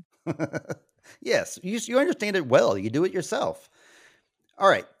writing. Yes. You understand it well. You do it yourself. All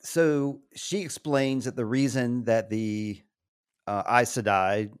right. So she explains that the reason that the Aes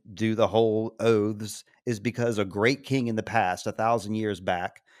Sedai do the whole oaths is because a great king in the past, 1,000 years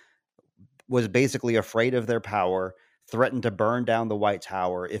back, was basically afraid of their power, threatened to burn down the White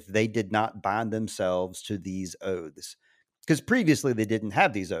Tower if they did not bind themselves to these oaths. Because previously they didn't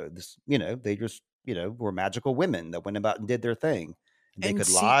have these oaths. They just, were magical women that went about and did their thing. And they And could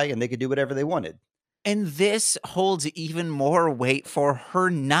see, lie and they could do whatever they wanted. and this holds even more weight for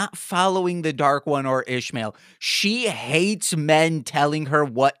her not following the Dark One or Ishmael. She hates men telling her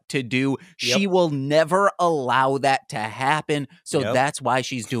what to do. She Yep. will never allow that to happen. So Yep. that's why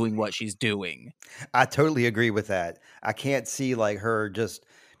she's doing what she's doing. I totally agree with that. I can't see like her just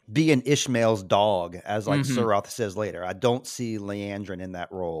being Ishmael's dog, as like Mhm. Suroth says later. I don't see Leandrin in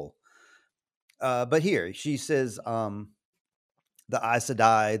that role. But here she says, the Aes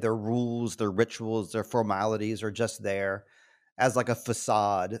Sedai, their rules, their rituals, their formalities are just there as like a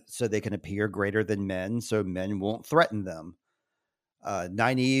facade so they can appear greater than men, so men won't threaten them.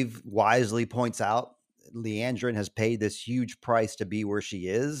 Nynaeve wisely points out Leandrin has paid this huge price to be where she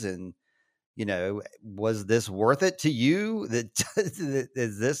is, and was this worth it to you?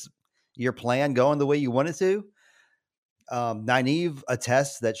 Is this your plan going the way you want it to? Nynaeve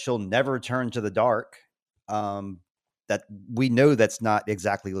attests that she'll never turn to the dark. That we know that's not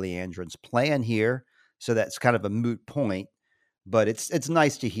exactly Leandrin's plan here, so that's kind of a moot point. But it's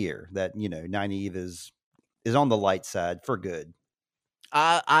nice to hear that Nynaeve is on the light side for good.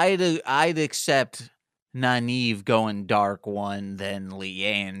 I'd accept Nynaeve going Dark One than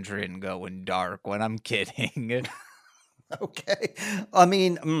Leandrin going Dark One. I'm kidding. Okay, I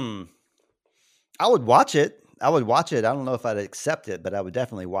mean, I would watch it. I would watch it. I don't know if I'd accept it, but I would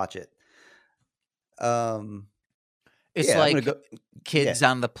definitely watch it. Um, It's yeah, I'm gonna like go. Yeah, kids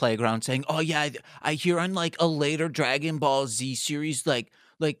on the playground saying, "Oh yeah, I hear on like a later Dragon Ball Z series, like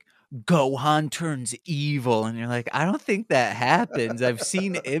Gohan turns evil," and you're like, "I don't think that happens. I've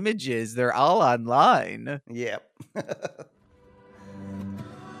seen images; they're all online." yeah.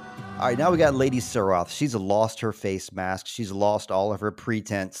 All right, now we got Lady Suroth. She's lost her face mask. She's lost all of her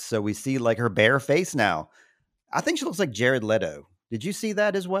pretense. So we see like her bare face now. I think she looks like Jared Leto. Did you see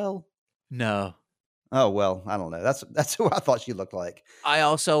that as well? No. Oh well, I don't know. That's who I thought she looked like. I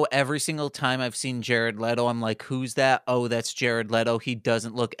also every single time I've seen Jared Leto, I'm like, "Who's that?" Oh, that's Jared Leto. He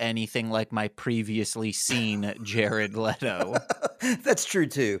doesn't look anything like my previously seen Jared Leto. That's true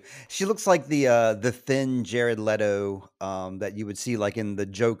too. She looks like the thin Jared Leto that you would see like in the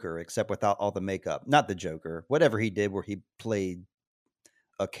Joker, except without all the makeup. Not the Joker, whatever he did, where he played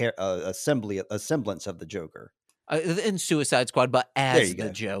a semblance of the Joker. In Suicide Squad, but There as you the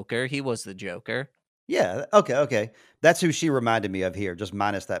go. Joker, he was the Joker. Yeah. Okay. Okay. That's who she reminded me of here, just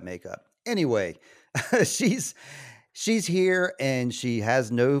minus that makeup. Anyway, she's she's here and she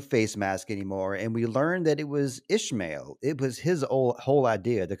has no face mask anymore, and we learned that it was Ishmael. It was his whole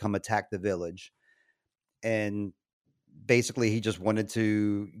idea to come attack the village, and basically he just wanted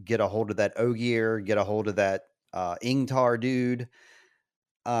to get a hold of that Ogier, get a hold of that Ingtar dude.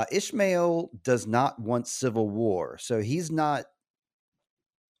 Ishmael does not want civil war, so he's not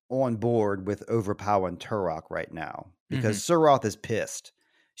on board with overpowering Turok right now because Mhm. Suroth is pissed.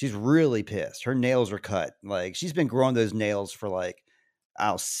 She's really pissed. Her nails are cut. Like she's been growing those nails for like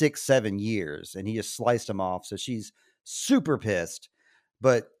 6, 7 years, and he just sliced them off. So she's super pissed.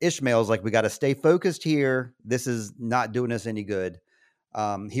 But Ishmael's like, we got to stay focused here. This is not doing us any good.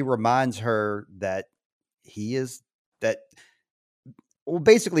 He reminds her that he is that well,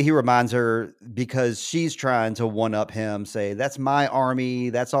 basically, he reminds her because she's trying to one up him, say, "That's my army.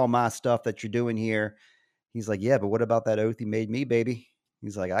 That's all my stuff that you're doing here." He's like, "Yeah, but what about that oath you made me, baby?"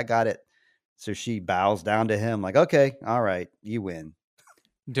 He's like, "I got it." So she bows down to him, like, "Okay, all right, you win."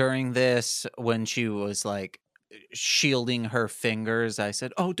 During this, when she was like shielding her fingers, I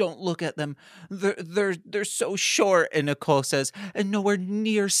said, "Oh, don't look at them. They're so short." And Nicole says, "And nowhere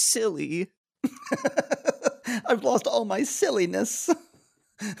near silly." I've lost all my silliness.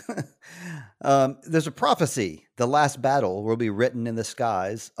 There's a prophecy. The last battle will be written in the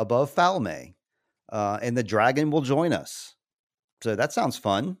skies above Falme, and the dragon will join us. So that sounds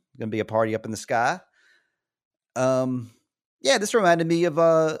fun. Gonna be a party up in the sky. Um, yeah, this reminded me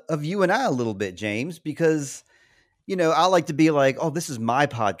of you and I a little bit, James, because I like to be like, oh, this is my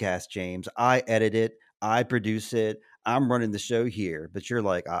podcast, James. I edit it, I produce it, I'm running the show here. But you're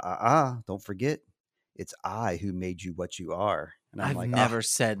like, don't forget, it's I who made you what you are. And I'm I've like, never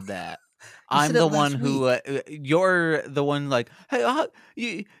said that. you said I'm it the one last who week. you're the one like, "Hey,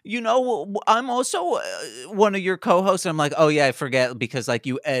 I'm also one of your co-hosts." I'm like, "Oh yeah, I forget because like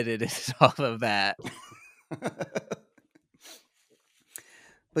you edited all of that."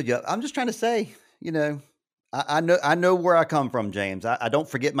 But yeah, I'm just trying to say, you know, I know where I come from, James. I don't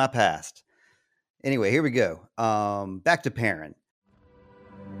forget my past. Anyway, here we go. Back to Perrin.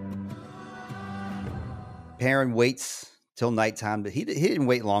 Perrin waits till nighttime, but he didn't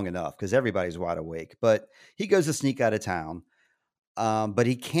wait long enough because everybody's wide awake. But he goes to sneak out of town. But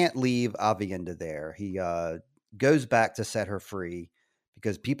he can't leave Avienda there. He goes back to set her free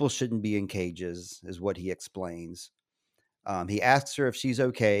because people shouldn't be in cages, is what he explains. He asks her if she's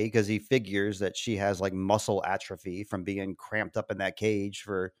okay because he figures that she has like muscle atrophy from being cramped up in that cage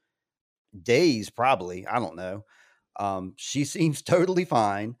for days, probably. I don't know. She seems totally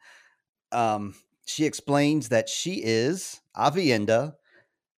fine. She explains that she is Avienda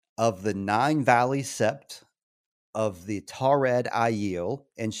of the Nine Valley Sept of the Tared Aiel,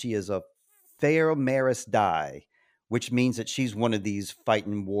 and she is a Fair Maris Dai, which means that she's one of these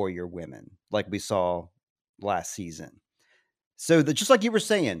fighting warrior women, like we saw last season. So just like you were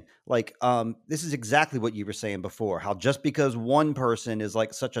saying, like this is exactly what you were saying before. How just because one person is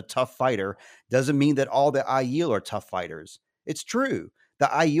like such a tough fighter doesn't mean that all the Aiel are tough fighters. It's true. The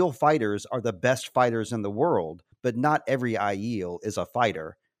Aiel fighters are the best fighters in the world, but not every Aiel is a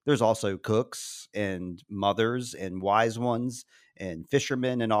fighter. There's also cooks and mothers and wise ones and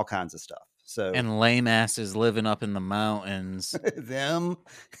fishermen and all kinds of stuff. So And lame asses living up in the mountains. them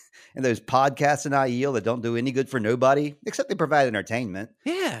and those podcasts in Aiel that don't do any good for nobody except they provide entertainment.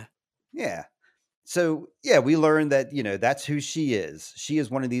 Yeah. Yeah. So, yeah, we learned that, that's who she is. She is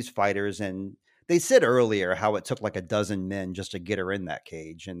one of these fighters. And they said earlier how it took like a dozen men just to get her in that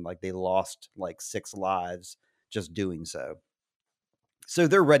cage. And like they lost like 6 lives just doing so. So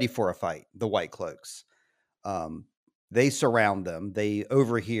they're ready for a fight, the White Cloaks. They surround them. They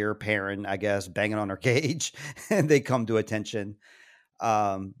overhear Perrin, I guess, banging on her cage, and they come to attention.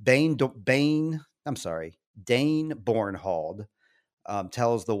 Dane Bornhold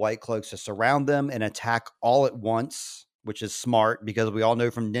tells the White Cloaks to surround them and attack all at once, which is smart because we all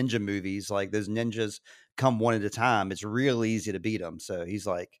know from ninja movies, like those ninjas come one at a time. It's real easy to beat them. So he's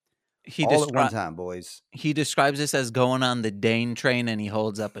like, He all at one descri- time, boys. he describes this as going on the Dane train, and he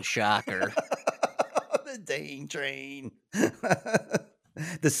holds up a shocker. The Dane train. The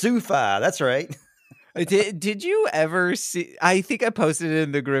S2E5, that's right. Did you ever see? I think I posted it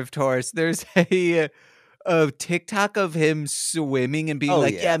in the Grift Horse. There's a TikTok of him swimming and being Oh,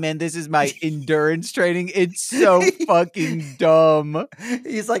 like, "Yeah, yeah. man, this is my endurance training." It's so fucking dumb.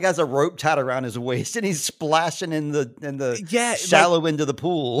 He's like has a rope tied around his waist and he's splashing in the Yeah, like shallow end of the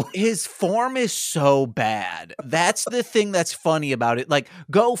pool. his form is so bad. That's the thing that's funny about it. Like,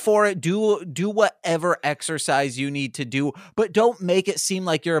 go for it, do whatever exercise you need to do, but don't make it seem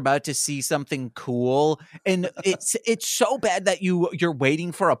like you're about to see something cool. And it's so bad that you're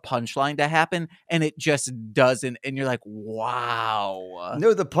waiting for a punchline to happen and it just doesn't. And you're like, wow.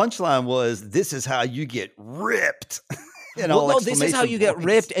 No, the punchline was, "This is how you get ripped." Well, no, this is how Exclamation you get points.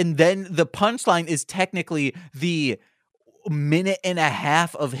 ripped, and then the punchline is technically the minute and a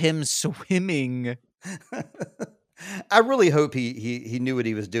half of him swimming. I really hope he knew what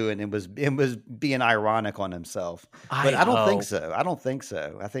he was doing and was being ironic on himself. I But I don't think hope.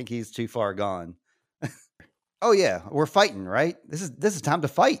 so. I think he's too far gone. Oh yeah, we're fighting, right? This is time to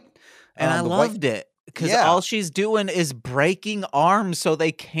fight. And I The white loved it because Yeah, all she's doing is breaking arms so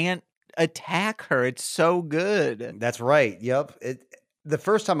they can't attack her. It's so good. that's right. Yep. The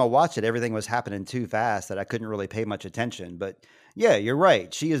first time I watched it, everything was happening too fast that I couldn't really pay much attention. But yeah, you're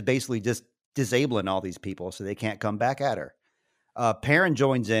right. She is basically just disabling all these people so they can't come back at her. Perrin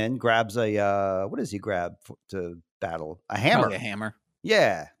joins in, grabs what does he grab to battle? A Probably a hammer. hammer.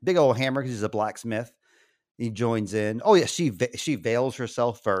 Yeah, big old hammer because he's a blacksmith. He joins in. Oh yeah, she veils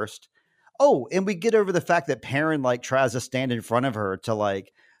herself first. Oh, and we get over the fact that Perrin like tries to stand in front of her to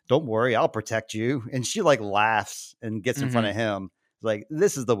like, "Don't worry, I'll protect you," and she like laughs and gets in front Mhm. of him. Like,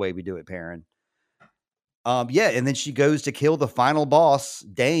 this is the way we do it, Perrin. Yeah, and then she goes to kill the final boss,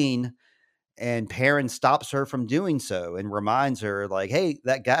 Dane, and Perrin stops her from doing so and reminds her, like, "Hey,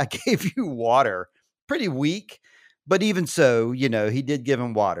 that guy gave you water. Pretty weak, but even so, he did give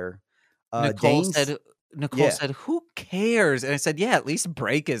him water." Nicole Dane's said Nicole Yeah. said, "Who cares?" And I said, "Yeah, at least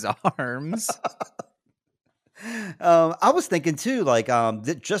break his arms." I was thinking too, like,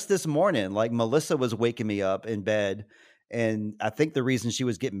 just this morning, like Melissa was waking me up in bed, and I think the reason she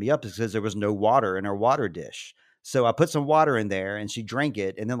was getting me up is because there was no water in her water dish. So I put some water in there, and she drank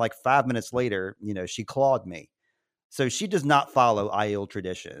it, and then like 5 minutes later, she clawed me. So she does not follow IL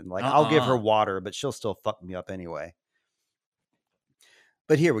tradition. Like, I'll give her Uh-uh. water, but she'll still fuck me up anyway.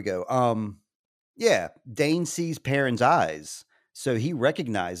 But here we go. Yeah, Dane sees Perrin's eyes, so he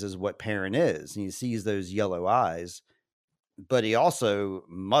recognizes what Perrin is, and he sees those yellow eyes. But he also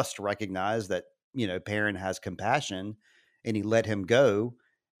must recognize that Perrin has compassion, and he let him go.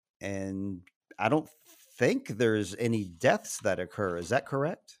 And I don't think there's any deaths that occur. Is that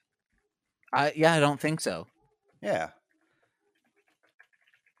correct? Yeah, I don't think so. Yeah.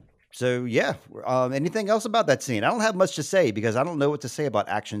 So yeah, anything else about that scene? I don't have much to say because I don't know what to say about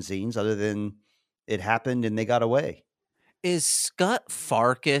action scenes other than it happened and they got away. Is Scott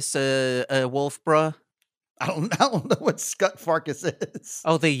Farkus a wolf, bruh? I don't know what Scut Farkus is.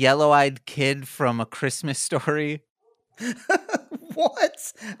 Oh, the yellow-eyed kid from A Christmas Story?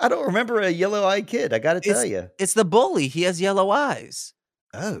 What? I don't remember a yellow-eyed kid. I got to tell It's you. it's the bully. He has yellow eyes.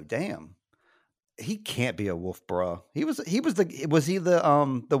 Oh damn. He can't be a wolf, bro. Was he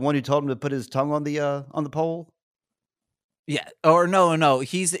the one who told him to put his tongue on the pole? Yeah. Or no.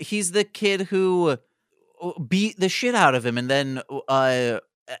 He's the kid who beat the shit out of him, and then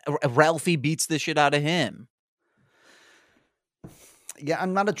Ralphie beats the shit out of him. Yeah,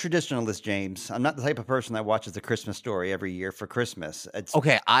 I'm not a traditionalist, James. I'm not the type of person that watches The Christmas Story every year for Christmas.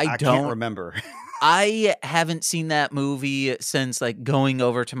 Okay, I can't remember. I haven't seen that movie since, like, going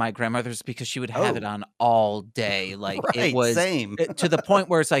over to my grandmother's because she would have it Oh, on all day, like, it right, was same. to the point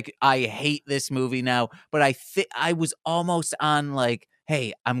where it's like, I hate this movie now, but I was almost on, like,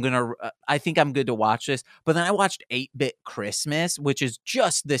 "Hey, I think I'm good to watch this," but then I watched 8-Bit Christmas, which is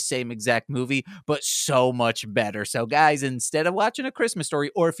just the same exact movie, but so much better. So, guys, instead of watching A Christmas Story,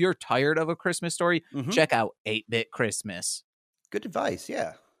 or if you're tired of A Christmas Story, Hmm. check out 8-Bit Christmas. Good advice.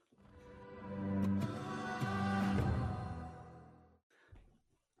 Yeah.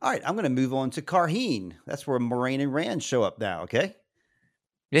 All right, I'm going to move on to Carheen. That's where Moraine and Rand show up now. Okay.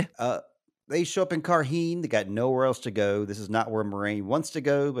 Yeah. Uh, they show up in Carheen. They got nowhere else to go. This is not where Moraine wants to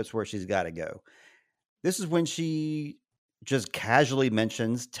go, but it's where she's got to go. This is when she just casually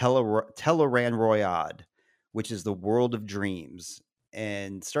mentions Teleran Royad, which is the world of dreams,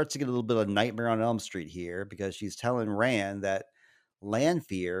 and starts to get a little bit of Nightmare on Elm Street here because she's telling Rand that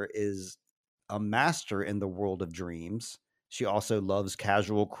Lanfear is a master in the world of dreams. She also loves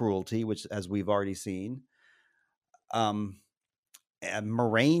casual cruelty, which, as we've already seen, and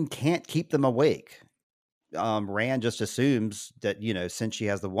Moraine can't keep them awake. Rand just assumes that, since she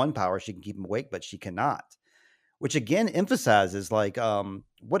has the one power, she can keep them awake, but she cannot, which again emphasizes like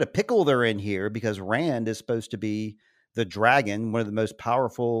what a pickle they're in here because Rand is supposed to be the dragon, one of the most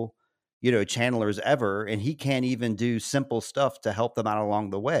powerful, channelers ever, and he can't even do simple stuff to help them out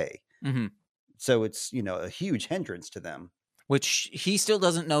along the way. Mhm. So it's, a huge hindrance to them. Which he still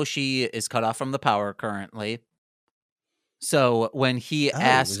doesn't know she is cut off from the power currently. So when he Oh,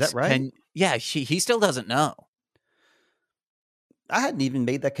 is that asks, right? he still doesn't know. I hadn't even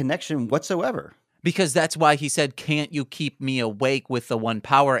made that connection whatsoever. Because that's why he said, "Can't you keep me awake with the one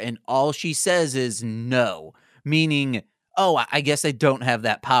power?" And all she says is no, meaning, "Oh, I guess I don't have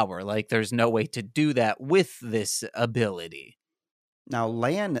that power. Like, there's no way to do that with this ability." Now,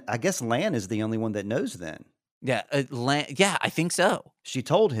 I guess Lan is the only one that knows then. Yeah, yeah, I think so. She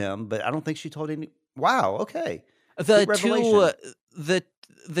told him, but I don't think she told any. Wow, okay. The Good two, revelation. the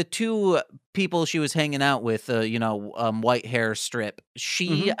the two people she was hanging out with, white hair strip. She,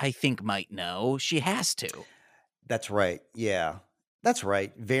 Mhm. I think, might know. She has to. That's right. Yeah. That's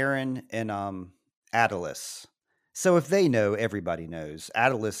right. Varen and Attalus. So if they know, everybody knows.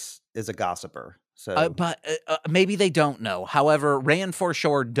 Attalus is a gossiper. So But maybe they don't know. However, Rand for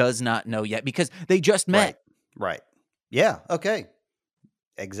sure does not know yet because they just met. right. Right. Yeah. Okay.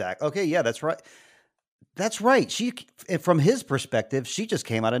 Exact. Okay, yeah, that's right. That's right. From his perspective, she just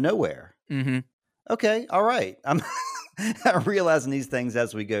came out of nowhere. Hmm. Okay, all right. I'm realizing these things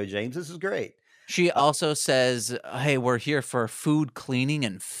as we go, James. This is great. She Uh, also says, "Hey, we're here for food, cleaning,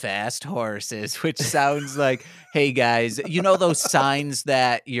 and fast horses," which sounds like, "Hey guys, you know those signs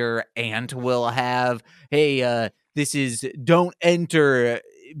that your aunt will have? Hey, this is don't enter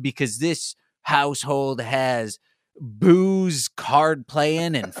because this household has booze, card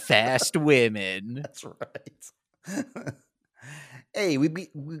playing, and fast women." that's right. Hey, we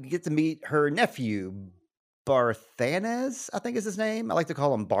get to meet her nephew, Barthanes, I think is his name. I like to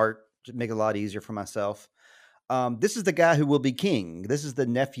call him Bart to make it a lot easier for myself. This is the guy who will be king. This is the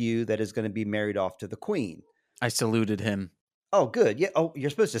nephew that is going to be married off to the queen. I saluted him. Oh, good. Yeah. Oh, you're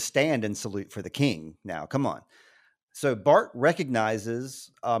supposed to stand and salute for the king now. Come on. So Bart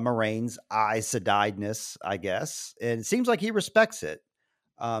recognizes Moraine's Aes Sedai'ness, I guess, and it seems like he respects it.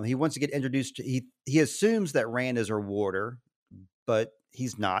 He wants to get introduced to, he assumes that Rand is her warder, but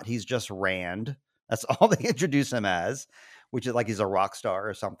he's not. He's just Rand. That's all they introduce him as, which is like he's a rock star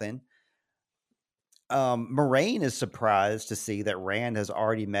or something. Moraine is surprised to see that Rand has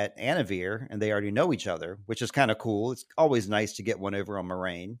already met Anavir and they already know each other, which is kind of cool. It's always nice to get one over on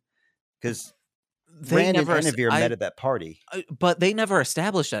Moraine because They Rand and never, es- Anavir met at that party. but they never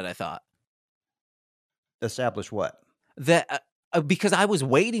established that. I thought Establish what? that. Because I was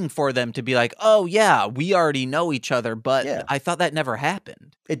waiting for them to be like, "Oh, yeah, we already know each other," but Yeah, I thought that never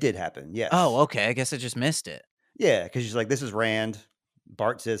happened. it did happen. Oh, Yes. okay, I guess I just missed it. Yeah, because she's like, "This is Rand."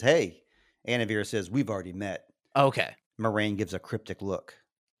 Bart says, "Hey." Anavir says, "We've already met." Okay. Moraine gives a cryptic look,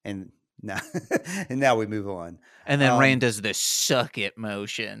 and now and now we move on. And then Um, Rand does the suck it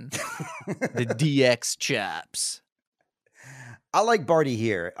motion, the DX chops. I like Barty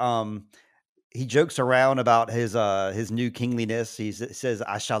here. He jokes around about his new kingliness. Says,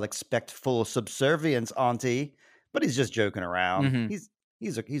 "I shall expect full subservience, Auntie," but he's just joking around. Mhm.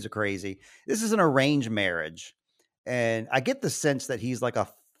 He's a crazy. This is an arranged marriage, and I get the sense that he's like a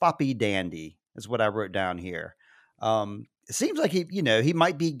foppy dandy. Is what I wrote down here. It seems like he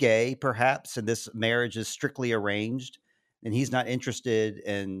might be gay, perhaps, and this marriage is strictly arranged, and he's not interested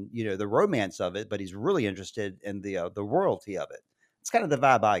in the romance of it, but he's really interested in the royalty of it. It's kind of the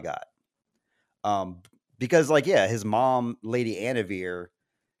vibe I got. Um, because like, yeah, his mom, Lady Anavir,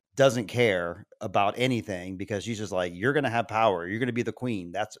 doesn't care about anything because she's just like, you're gonna have power, you're gonna be the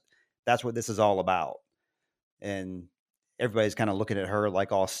queen. That's what this is all about. And everybody's kind of looking at her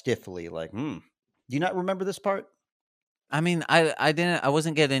like all stiffly, like, do you not remember this part? I mean, I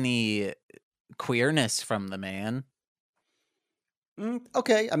wasn't getting any queerness from the man.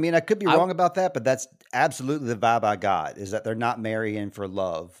 Okay, I mean, I could be I wrong about that, but that's absolutely the vibe I got, is that they're not marrying for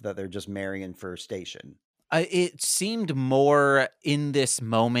love, that they're just marrying for station. it seemed more in this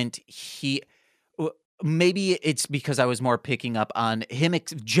moment maybe it's because I was more picking up on him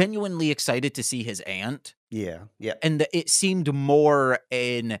genuinely excited to see his aunt, Yeah, yeah, and it seemed more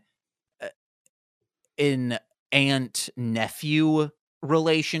uh, an aunt nephew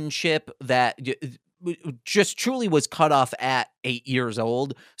relationship that just truly was cut off at 8 years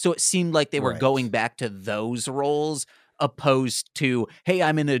old. So it seemed like they were right. going back to those roles opposed to, hey,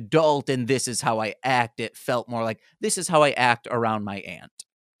 I'm an adult and this is how I act. It felt more like this is how I act around my aunt.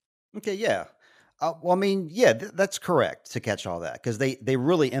 Okay, yeah. Well, I mean, yeah, that's correct to catch all that because they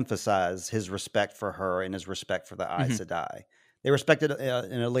really emphasize his respect for her and his respect for the Aes Mhm. Sedai. They respect it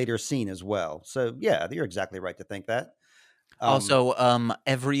in a later scene as well. So yeah, you're exactly right to think that. Um, Also,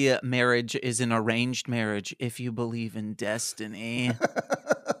 every marriage is an arranged marriage if you believe in destiny.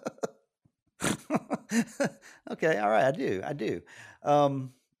 okay, all right, I do.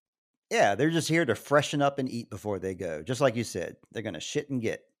 Um, yeah, they're just here to freshen up and eat before they go, just like you said. They're gonna shit and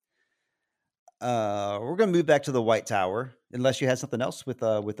get. We're gonna move back to the White Tower, unless you had something else with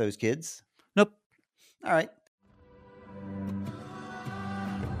those kids. Nope. All right.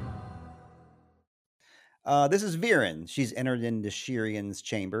 This is Viren. She's entered into Shirian's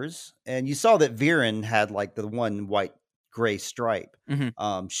chambers, and you saw that Viren had like the one white gray stripe. Mhm.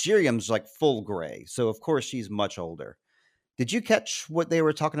 Shiriam's like full gray, so of course she's much older. Did you catch what they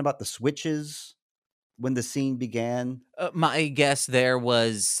were talking about the switches when the scene began? My guess there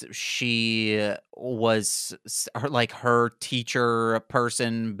was she was her teacher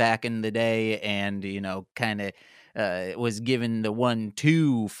person back in the day, and kind of was given the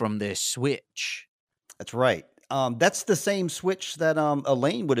 1-2 from this switch. That's right. That's the same switch that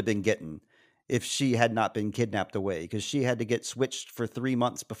Elaine would have been getting if she had not been kidnapped away, because she had to get switched for 3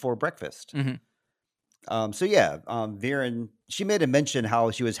 months before breakfast. Hmm. So yeah, Viren, she made a mention how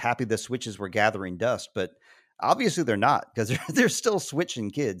she was happy the switches were gathering dust, but obviously they're not because they're still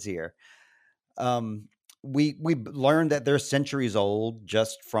switching kids here. Um, we learned that they're centuries old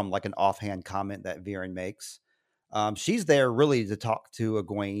just from like an offhand comment that Viren makes. She's there really to talk to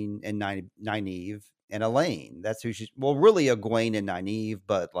Egwene and Nynaeve and Elaine. That's who she's. Well, really Egwene and Nynaeve,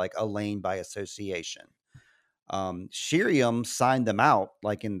 but like Elaine by association. Shiriam signed them out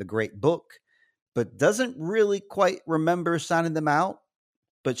like in the Great Book, but doesn't really quite remember signing them out.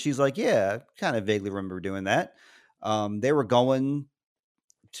 But she's like, yeah, kind of vaguely remember doing that. They were going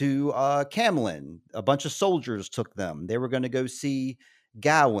to Camlin. A bunch of soldiers took them. They were going to go see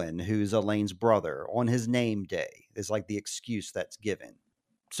Gawain, who's Elaine's brother, on his name day, is like the excuse that's given.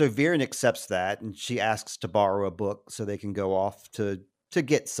 So Viren accepts that, and she asks to borrow a book so they can go off to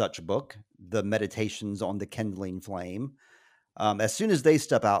get such book, the Meditations on the Kindling Flame. As soon as they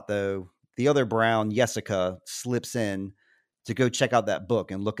step out, though, the other brown, Jessica, slips in to go check out that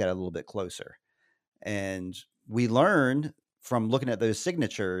book and look at it a little bit closer. And we learn from looking at those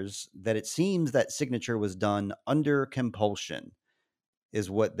signatures that it seems that signature was done under compulsion, is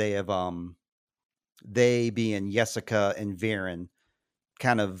what they have, they being Jessica and Viren,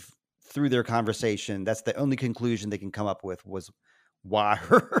 kind of through their conversation. That's the only conclusion they can come up with was why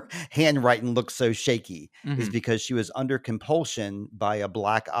her handwriting looks so shaky is Hmm. because she was under compulsion by a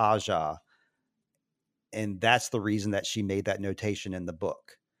black Aja, and that's the reason that she made that notation in the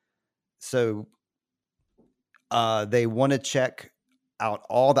book. So They want to check out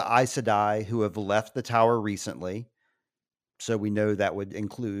all the Aes Sedai who have left the tower recently. So we know that would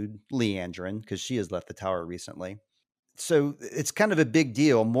include Leandrin because she has left the tower recently. So it's kind of a big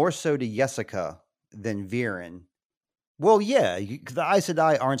deal, more so to Jessica than Viren. Well, yeah, the Aes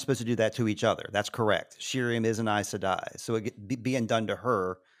Sedai aren't supposed to do that to each other. That's correct. Shiriam is an Aes Sedai, so being done to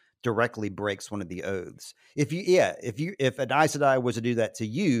her directly breaks one of the oaths. If an Aes Sedai was to do that to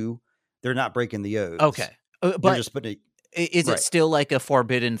you, they're not breaking the oaths. Okay, They're but just putting is it right. still like a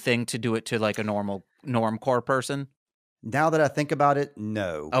forbidden thing to do it to like a normal normcore person? Now that I think about it,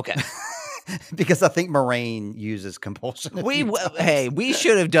 no. Okay. Because I think Moraine uses compulsion. Hey, we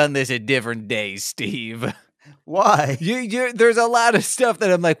should have done this at different days, Steve. Why? There's a lot of stuff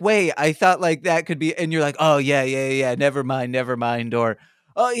that I'm like, wait, I thought like that could be, and you're like, oh yeah, never mind, or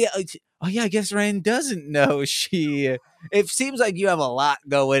oh yeah, I guess Rand doesn't know she. It seems like you have a lot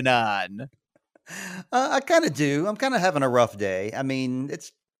going on. I kind of do. I'm kind of having a rough day. I mean,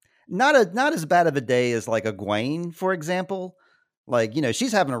 it's not as bad of a day as like Egwene, for example. Like,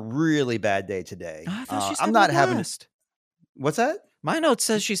 she's having a really bad day today. Oh, I thought she's I'm having a not having. blast. What's that? My note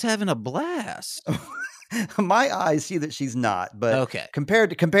says she's having a blast. My eyes see that she's not, but Okay.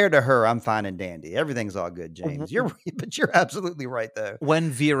 compared to her, I'm fine and dandy. Everything's all good, James. But you're absolutely right though.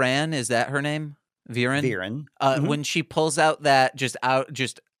 When Viren, is that her name? Viren. Mhm. When she pulls out that just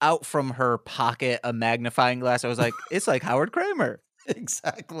out from her pocket a magnifying glass, I was like, it's like Howard Kramer.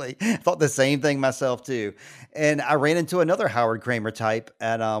 Exactly. I thought the same thing myself too. And I ran into another Howard Kramer type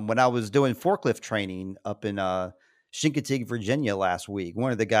at when I was doing forklift training up in Chincoteague, Virginia last week.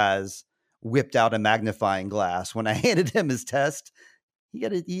 One of the guys whipped out a magnifying glass. When I handed him his test, he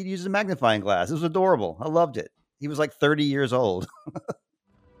used a magnifying glass. It was adorable. I loved it. He was like 30 years old.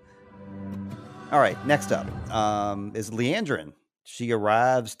 All right, next up is Leandrin. She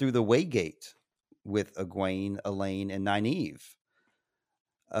arrives through the Waygate with Egwene, Elaine, and Nynaeve.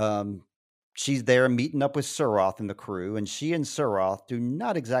 She's there meeting up with Suroth and the crew, and she and Suroth do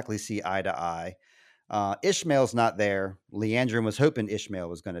not exactly see eye to eye. Ishmael's not there. Leandrin was hoping Ishmael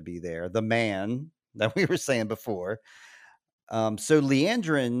was going to be there, the man that we were saying before. So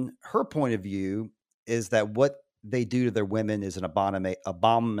Leandrin, her point of view is that what they do to their women is an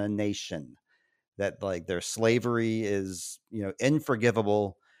abomination. That like their slavery is,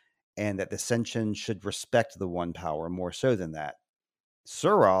 unforgivable, and that the Ascension should respect the One Power more so than that.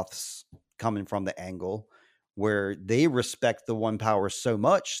 Suroth's coming from the angle where they respect the One Power so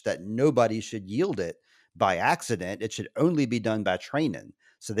much that nobody should yield it by accident. It should only be done by training.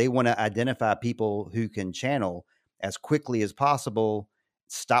 So they want to identify people who can channel as quickly as possible,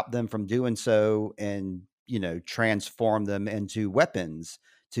 stop them from doing so, and transform them into weapons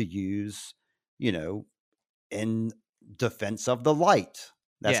to use, in defense of the light.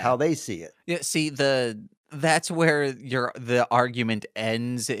 That's how they see it. Yeah, see that's where the argument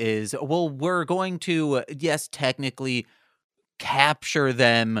ends is, well, we're going to, yes, technically capture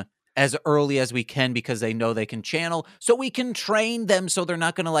them as early as we can because they know they can channel, so we can train them so they're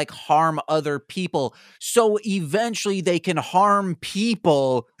not going to like harm other people, so eventually they can harm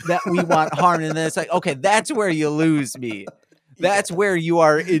people that we want harmed. And then it's like, okay, that's where you lose me. That's where you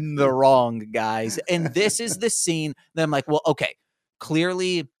are in the wrong, guys. And this is the scene that I'm like, well, okay,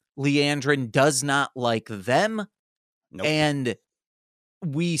 clearly Leandrin does not like them. Nope. And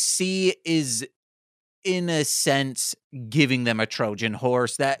we see is, in a sense, giving them a Trojan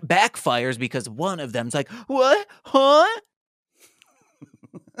horse that backfires because one of them's like, what? Huh?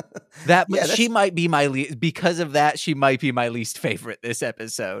 She might be because of that, she might be my least favorite this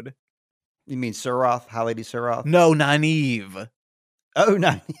episode. You mean Suroth? How Lady Suroth? No, Nynaeve. Oh,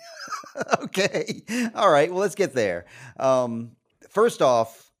 Nynaeve. Okay. All right. Well, let's get there. First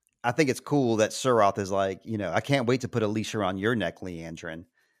off, I think it's cool that Suroth is like, I can't wait to put a leash around your neck, Leandrin.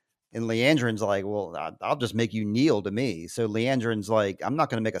 And Leandrin's like, well, I'll just make you kneel to me. So Leandrin's like, I'm not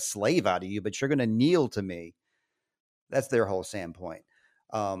going to make a slave out of you, but you're going to kneel to me. That's their whole standpoint.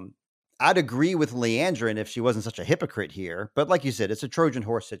 I'd agree with Leandrin if she wasn't such a hypocrite here. But like you said, it's a Trojan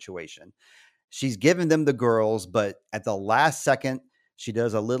horse situation. She's given them the girls, but at the last second, she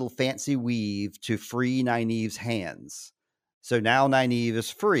does a little fancy weave to free Nynaeve's hands. So now Nynaeve is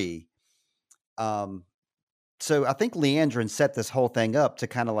free. So I think Leandrin set this whole thing up to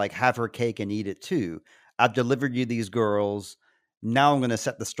kind of like have her cake and eat it too. I've delivered you these girls. Now I'm going to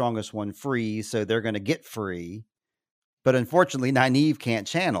set the strongest one free, so they're going to get free. But unfortunately, Nynaeve can't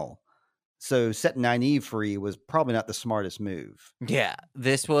channel. So setting Nynaeve free was probably not the smartest move. Yeah,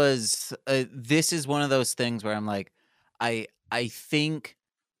 this is one of those things where I'm like, I think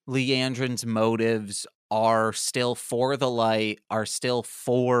Leandrin's motives are still for the light, are still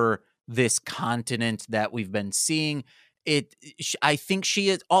for this continent that we've been seeing. I think she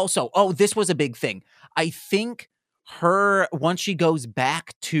is also, this was a big thing. I think once she goes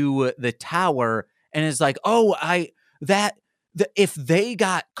back to the tower and is like, if they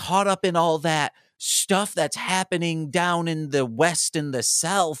got caught up in all that stuff that's happening down in the west and the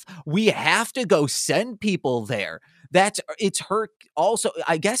south, we have to go send people there. It's her also,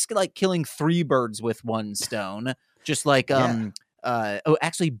 I guess, like killing 3 birds with 1 stone, just like Yeah.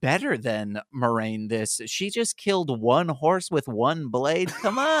 actually better than Moraine. She just killed 1 horse with 1 blade.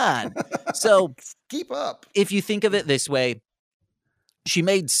 Come on. So Keep up. if you think of it this way, she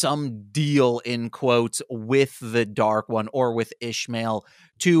made some deal in quotes with the Dark One or with Ishmael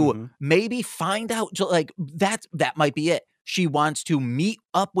to maybe find out, like, that might be it. She wants to meet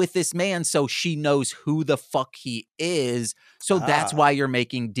up with this man so she knows who the fuck he is. So that's why you're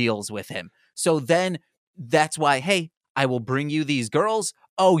making deals with him. So then that's why, hey, I will bring you these girls.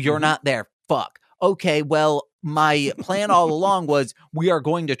 Oh, you're not there. Fuck. Okay, well, my plan all along was we are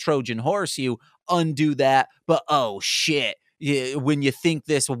going to Trojan horse you, undo that, but oh shit. When you think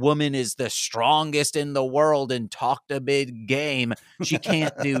this woman is the strongest in the world and talked a big game, she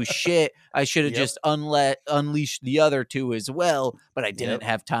can't do shit. I should have just unleashed the other 2 as well, but I didn't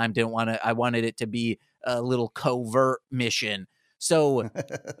have time. I wanted it to be a little covert mission. So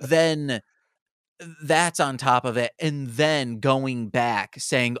then that's on top of it, and then going back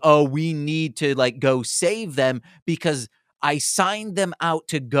saying, oh, we need to like go save them because I signed them out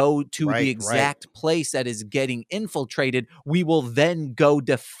to go to the exact place that is getting infiltrated. We will then go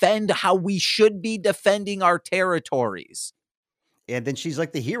defend how we should be defending our territories. And then she's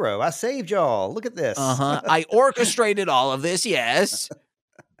like the hero. I saved y'all. Look at this. I orchestrated all of this. Yes.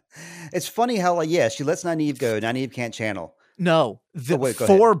 It's funny how, like, she lets Nynaeve go. Nynaeve can't channel. No,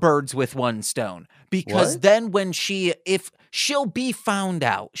 4 birds with 1 stone. Because then if she'll be found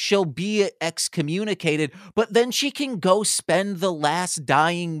out, she'll be excommunicated, but then she can go spend the last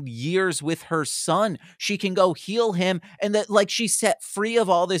dying years with her son. She can go heal him, and that, like, she's set free of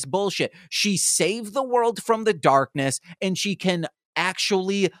all this bullshit. She saved the world from the darkness, and she can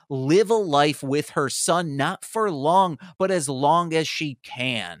actually live a life with her son, not for long, but as long as she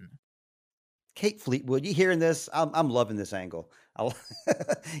can. Kate Fleetwood, you hearing this? I'm loving this angle.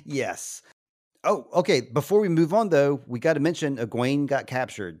 Yes. Oh, okay. Before we move on, though, we got to mention Egwene got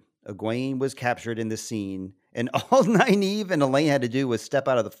captured. Egwene was captured in this scene, and all Nynaeve and Elaine had to do was step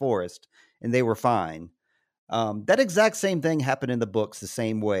out of the forest, and they were fine. That exact same thing happened in the books the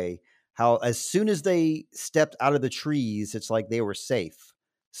same way. How as soon as they stepped out of the trees, it's like they were safe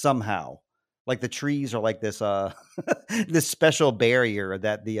somehow. Like the trees are like this this special barrier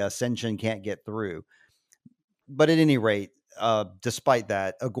that the Ascension can't get through. But at any rate, despite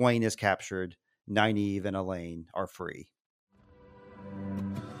that, Egwene is captured. Nynaeve and Elaine are free.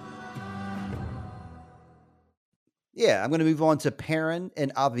 Yeah, I'm going to move on to Perrin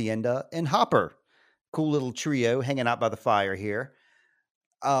and Avienda and Hopper. Cool little trio hanging out by the fire here.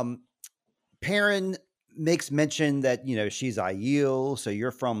 Perrin makes mention that, she's Aiel, so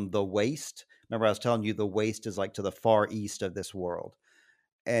you're from the Waste. Remember, I was telling you the Waste is like to the far east of this world.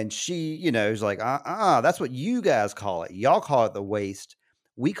 And she, is like, that's what you guys call it. Y'all call it the Waste.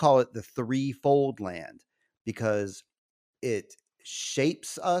 We call it the Threefold Land because it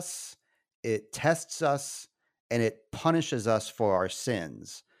shapes us, it tests us, and it punishes us for our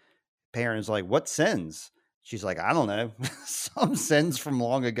sins. Perrin's like, what sins? She's like, I don't know. Some sins from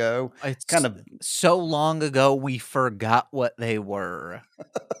long ago. It's kind of so long ago, we forgot what they were.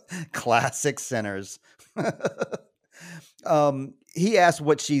 Classic sinners. He asked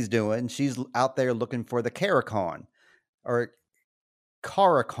what she's doing. She's out there looking for the Karakon, or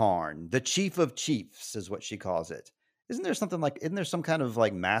Karakarn, the chief of chiefs is what she calls it. Isn't there some kind of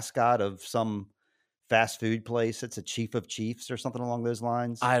like mascot of some fast food place? It's a chief of chiefs or something along those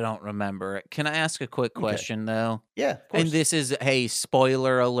lines. I don't remember it. Can I ask a quick question though? Yeah, of course. And this is, hey,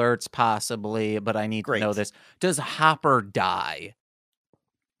 spoiler alerts possibly, but I need to know this. Does Hopper die?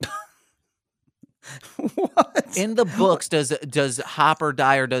 What? In the books, does Hopper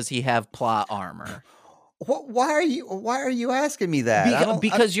die, or does he have plot armor? Why are you asking me that?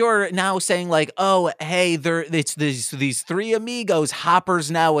 Because you're now saying like, oh, hey, it's these 3 amigos. Hopper's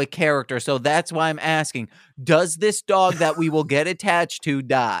now a character, so that's why I'm asking. Does this dog that we will get attached to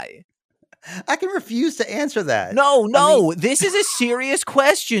die? I can refuse to answer that. No, this is a serious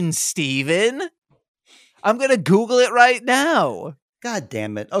question, Steven. I'm gonna Google it right now. God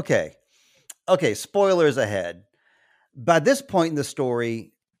damn it. Okay, spoilers ahead. By this point in the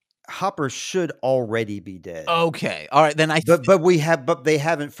story, Hopper should already be dead. Okay. All right. Then but they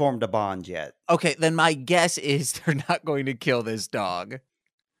haven't formed a bond yet. Okay. Then my guess is they're not going to kill this dog.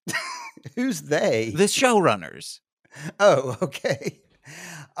 Who's they? The showrunners. Oh, okay.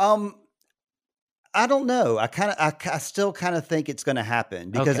 Um, I don't know. I still kind of think it's going to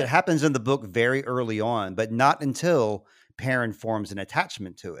happen because it Okay. happens in the book very early on, but not until Perrin forms an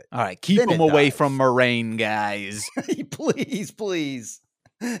attachment to it. All right, keep Then them it away from dies. Moraine, guys. Please, please.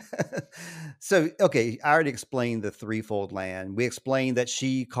 So, okay, I already explained the threefold land. We explained that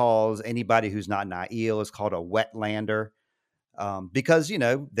she calls anybody who's not an Aiel is called a wetlander, because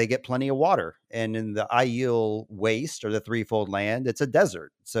they get plenty of water, and in the Aiel waste or the threefold land, it's a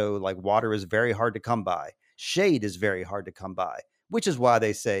desert. So, like, water is very hard to come by. Shade is very hard to come by, which is why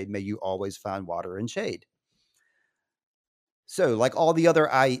they say, "May you always find water and shade." So, like all the other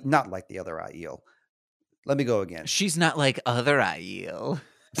not like the other Aiel. Let me go again. She's not like other Aiel.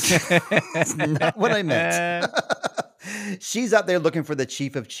 That's not what I meant. She's out there looking for the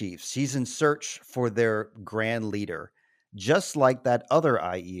chief of chiefs. She's in search for their grand leader, just like that other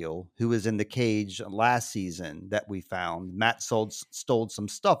Aiel who was in the cage last season that we found. Matt stole some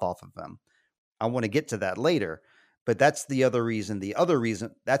stuff off of him. I want to get to that later, but that's the other reason.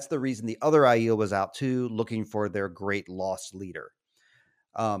 That's the reason the other Aiel was out too, looking for their great lost leader.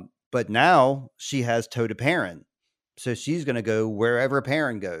 But now she has Toda Perrin, so she's going to go wherever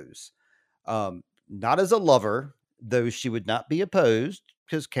Perrin goes. Not as a lover, though she would not be opposed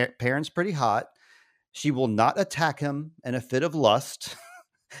because Perrin's pretty hot. She will not attack him in a fit of lust.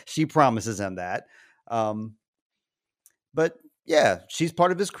 She promises him that. But yeah, she's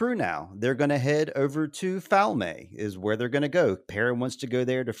part of his crew now. They're going to head over to Falme, is where they're going to go. Perrin wants to go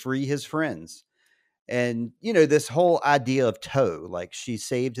there to free his friends. And, this whole idea of Toe, like she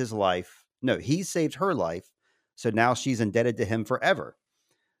saved his life. No, he saved her life. So now she's indebted to him forever.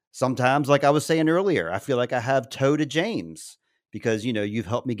 Sometimes, like I was saying earlier, I feel like I have Toe to James because, you've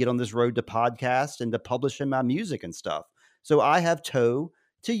helped me get on this road to podcast and to publishing my music and stuff. So I have Toe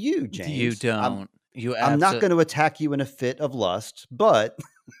to you, You James. don't. You I'm not absolutely. going to attack you in a fit of lust, but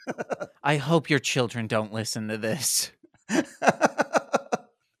I hope your children don't listen to this.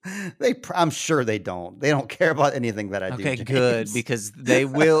 I'm sure they don't. They don't care about anything that I do, Okay, good, James. because they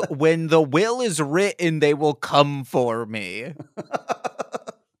will, when the will is written, they will come for me.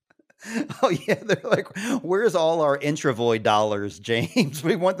 Oh yeah, they're like, "Where's all our Intravoid dollars, James?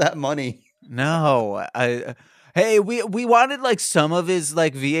 We want that money." No, hey, we wanted like some of his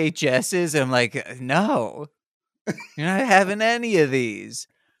like VHSs. And I'm like, no, you're not having any of these.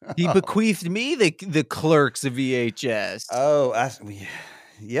 He Oh, bequeathed me the Clerks of VHS. oh,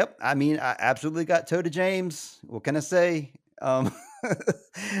 yep. I mean, I absolutely got Toe to James. What can I say?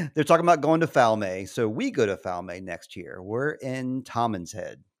 They're talking about going to Falme, so we go to Falme next year. We're in Tommen's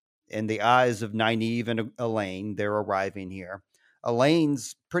Head. In the eyes of Nynaeve and Elaine, they're arriving here.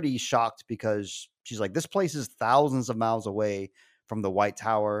 Elaine's pretty shocked because she's like, "This place is thousands of miles away from the White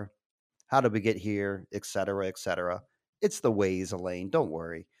Tower. How did we get here? Etc. Etc." It's the ways, Elaine. Don't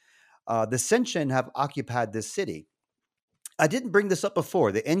worry. The Senshin have occupied this city. I didn't bring this up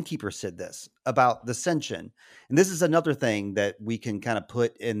before. The innkeeper said this about the Senshin, and this is another thing that we can kind of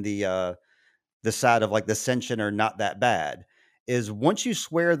put in the side of like the Senshin are not that bad. Is once you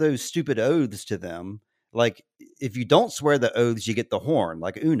swear those stupid oaths to them, like if you don't swear the oaths, you get the horn,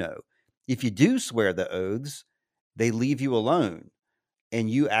 like Uno. If you do swear the oaths, they leave you alone, and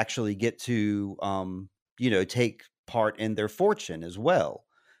you actually get to, take part in their fortune as well.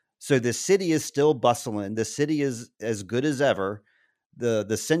 So the city is still bustling. The city is as good as ever.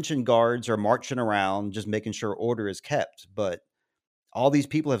 The Sentient guards are marching around, just making sure order is kept. But all these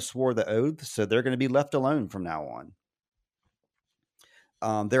people have swore the oath, so they're going to be left alone from now on.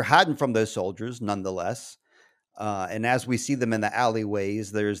 They're hiding from those soldiers, nonetheless. And as we see them in the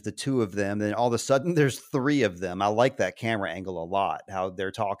alleyways, there's the two of them, and all of a sudden there's three of them. I like that camera angle a lot. How they're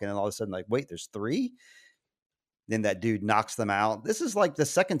talking, and all of a sudden, like, wait, there's three. Then that dude knocks them out. This is like the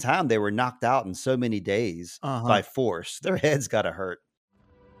second time they were knocked out in so many days Uh-huh. by force. Their heads got to hurt.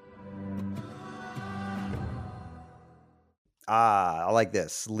 I like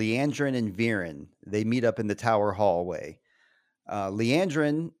this. Leandrin and Viren, they meet up in the tower hallway.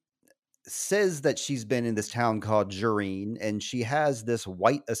 Leandrin says that she's been in this town called Jurine, and she has this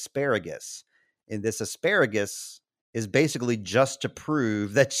white asparagus. And this asparagus is basically just to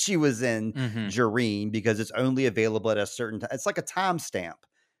prove that she was in Mm-hmm. Jurine because it's only available at a certain time. It's like a timestamp.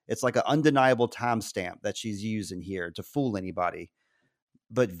 It's like an undeniable timestamp that she's using here to fool anybody.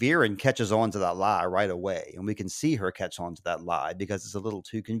 But Viren catches on to that lie right away, and we can see her catch on to that lie because it's a little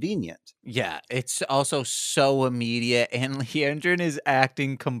too convenient. Yeah, it's also so immediate, and Leandrin is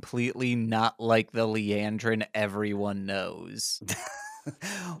acting completely not like the Leandrin everyone knows.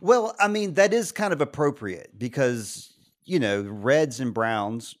 Well, I mean, that is kind of appropriate because reds and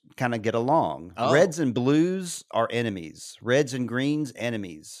browns kind of get along. Oh, Reds and blues are enemies. Reds and greens,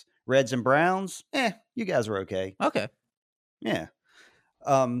 enemies. Reds and browns, you guys are okay. okay. Yeah.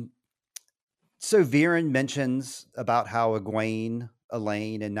 Um, so Viren mentions about how Egwene,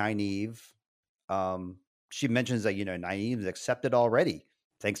 Elaine, and Nynaeve, um, she mentions that, Nynaeve is accepted already,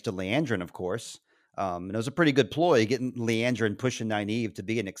 thanks to Leandrin, of course. And it was a pretty good ploy getting Leandrin pushing Nynaeve to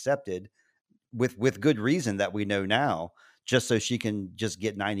being accepted with good reason that we know now, just so she can just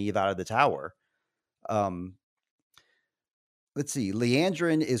get Nynaeve out of the tower. Um, let's see.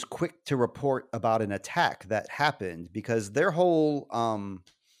 Leandrin is quick to report about an attack that happened because their whole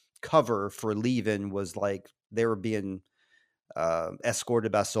cover for leaving was like they were being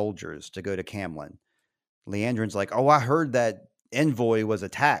escorted by soldiers to go to Camlin. Leandrin's like, "Oh, I heard that envoy was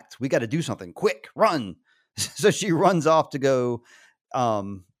attacked. We got to do something quick. Run!" So she runs off to go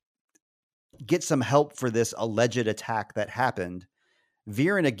um, get some help for this alleged attack that happened.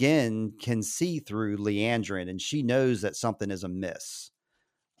 Viren again can see through Leandrin, and she knows that something is amiss.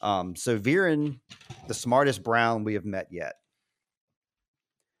 So Viren, the smartest Brown we have met yet.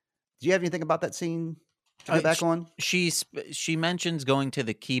 Do you have anything about that scene to go Uh, back sh- on? she mentions going to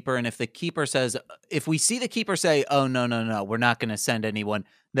the keeper, and if we see the keeper say, "Oh no, no, no, we're not going to send anyone,"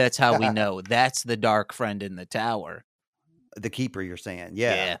 that's how we know that's the dark friend in the tower. The keeper, you're saying?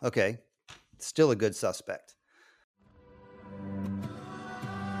 Yeah. Yeah. Okay. Still a good suspect.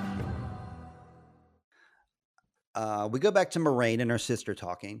 We go back to Moraine and her sister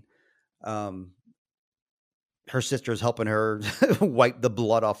talking. Um, her sister is helping her wipe the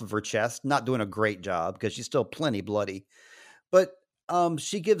blood off of her chest. Not doing a great job because she's still plenty bloody. But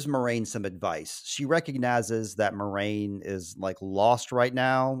she gives Moraine some advice. She recognizes that Moraine is like lost right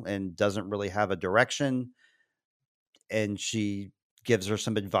now and doesn't really have a direction. And she gives her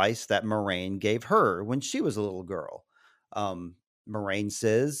some advice that Moraine gave her when she was a little girl. Moraine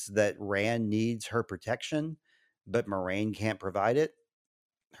says that Rand needs her protection, but Moraine can't provide it.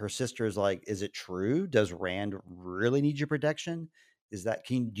 Her sister is like, "Is it true? Does Rand really need your protection?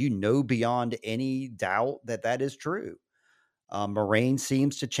 Do you know beyond any doubt that that is true?" Moraine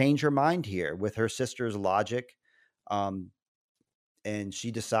seems to change her mind here with her sister's logic, um, and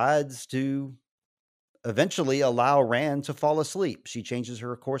she decides to eventually allow Rand to fall asleep. She changes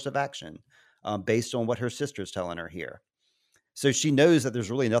her course of action based on what her sister's telling her here. So she knows that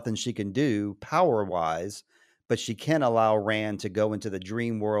there's really nothing she can do power wise, but she can allow Rand to go into the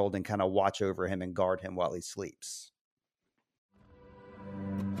dream world and kind of watch over him and guard him while he sleeps.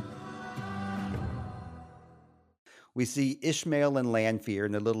 We see Ishmael and Lanfear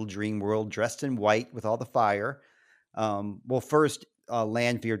in the little dream world dressed in white with all the fire. Well, first,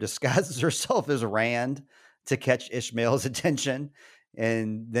 Lanfear disguises herself as Rand to catch Ishmael's attention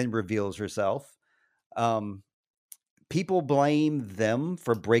and then reveals herself. Um, People blame them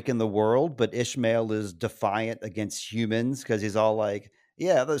for breaking the world, but Ishmael is defiant against humans because he's all like,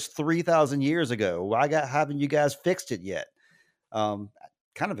 "Yeah, that's 3,000 years ago. Why haven't you guys fixed it yet?" Um,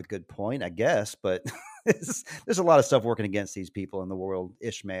 Kind of a good point, I guess, but there's a lot of stuff working against these people in the world.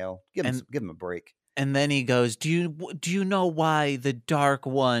 Ishmael, And give him a break. and then he goes, "Do you know why the dark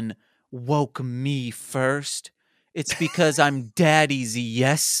one woke me first? It's because I'm daddy's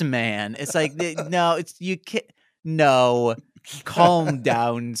yes man." It's like, no, it's you can't. No, calm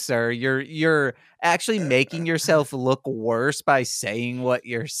down, sir. You're actually making yourself look worse by saying what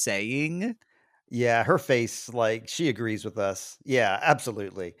you're saying. Yeah, her face, like she agrees with us. Yeah,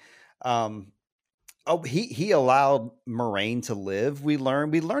 absolutely. Um, oh, he allowed Moraine to live. We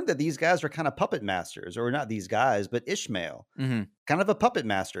learned that these guys are kind of puppet masters, or not these guys, but Ishmael, Hmm. kind of a puppet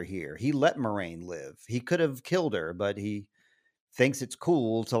master here. He let Moraine live. He could have killed her, but he thinks it's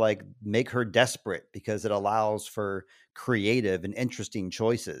cool to like make her desperate because it allows for creative and interesting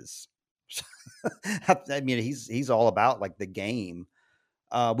choices. I mean, he's all about like the game.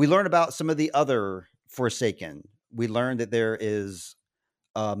 We learn about some of the other Forsaken. We learned that there is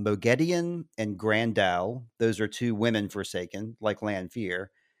Mogedion and Grandal. Those are two women Forsaken, like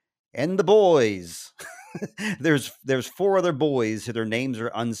Lanfear, and the boys. There's four other boys who their names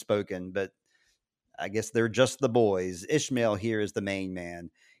are unspoken, but I guess they're just the boys. Ishmael here is the main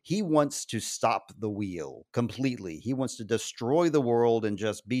man. He wants to stop the wheel completely. He wants to destroy the world and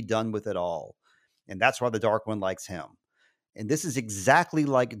just be done with it all. And that's why the Dark One likes him. And this is exactly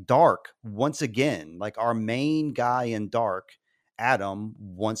like Dark once again. Like our main guy in Dark, Adam,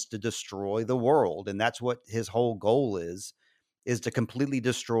 wants to destroy the world. And that's what his whole goal is to completely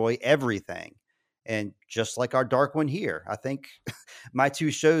destroy everything. And just like our Dark One here, I think my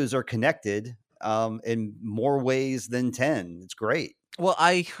two shows are connected in more ways than 10. It's great. Well,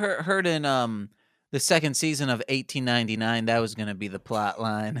 I heard in The second season of 1899, that was going to be the plot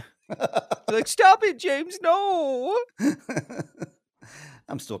line. Be like, stop it, James, no.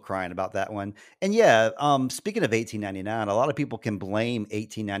 I'm still crying about that one. And yeah, speaking of 1899, a lot of people can blame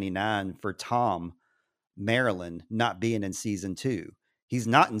 1899 for Tom Maryland not being in season 2. He's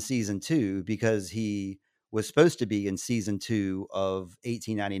not in season 2 because he was supposed to be in season 2 of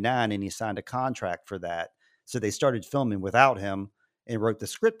 1899 and he signed a contract for that. So they started filming without him and wrote the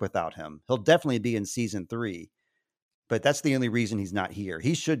script without him. He'll definitely be in season 3, but that's the only reason he's not here.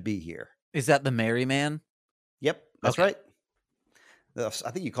 He should be here. Is that the Merry Man? Yep, that's Okay. right.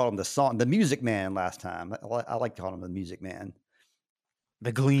 I think you called him the Music Man last time. I like calling him the Music Man.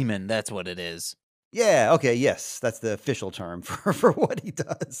 The Gleeman, that's what it is. Yeah, okay, yes, that's the official term for what he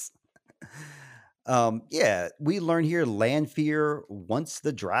does. Yeah, we learn here Lanfear wants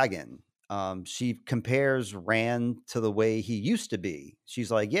the dragon. She compares Rand to the way he used to be.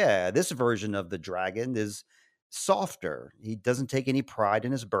 She's like, yeah, this version of the dragon is softer. He doesn't take any pride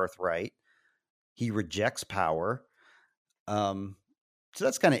in his birthright. He rejects power. So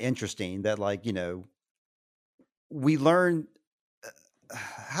that's kind of interesting that, like, we learn,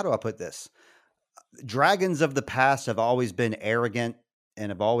 how do I put this? Dragons of the past have always been arrogant and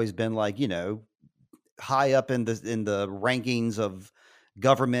have always been like, high up in the rankings of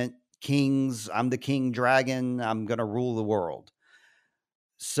government kings. I'm the king dragon. I'm going to rule the world.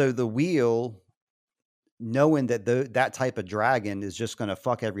 So the wheel, knowing that that type of dragon is just going to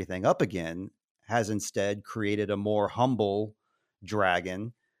fuck everything up again, has instead created a more humble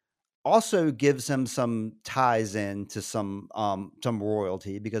dragon. Also gives him some ties in to some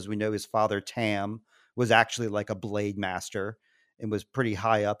royalty because we know his father Tam was actually like a blade master and was pretty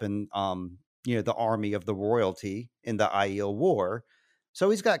high up in the army of the royalty in the Aiel War. So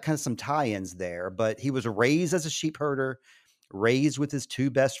he's got kind of some tie-ins there, but he was raised as a sheep herder, raised with his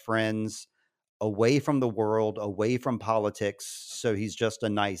two best friends, away from the world, away from politics. So he's just a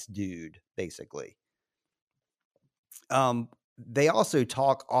nice dude, basically. They also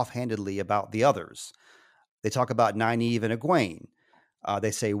talk offhandedly about the others. They talk about Nynaeve and Egwene.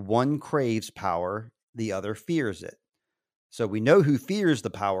 They say one craves power, the other fears it. So we know who fears the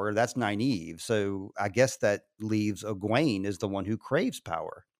power. That's Nynaeve. So I guess that leaves Egwene as the one who craves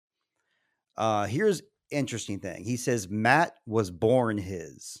power. Here's interesting thing. He says Matt was born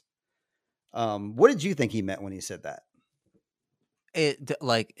his. What did you think he meant when he said that?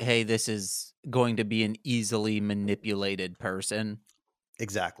 Like, hey, this is going to be an easily manipulated person.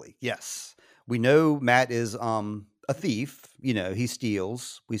 Exactly. Yes. We know Matt is a thief. He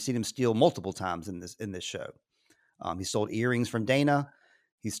steals. We've seen him steal multiple times in this show. He stole earrings from Dana.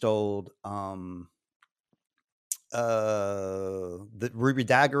 He stole the ruby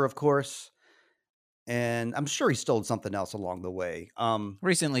dagger, of course, and I'm sure he stole something else along the way.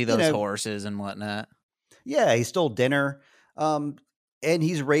 Recently, those horses and whatnot. Yeah, he stole dinner. And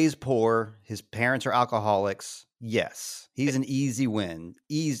he's raised poor. His parents are alcoholics. Yes, he's an easy win.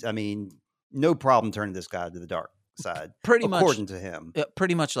 No problem turning this guy to the dark side, according to him.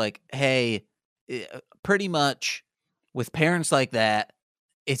 Pretty much like, hey, pretty much with parents like that,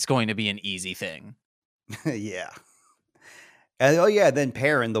 it's going to be an easy thing. Yeah. And then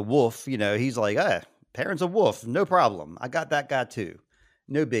Perrin, the wolf, he's like, Perrin's a wolf. No problem. I got that guy too.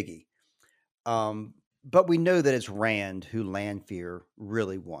 No biggie. But we know that it's Rand who Lanfear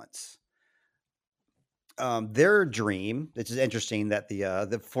really wants. Their dream, which is interesting that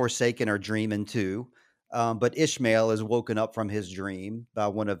the Forsaken are dreaming too. But Ishmael is woken up from his dream by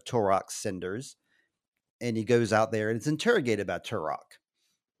one of Turok's cinders. And he goes out there and is interrogated by Turok.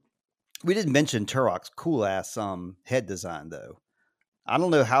 We didn't mention Turok's cool ass head design though. I don't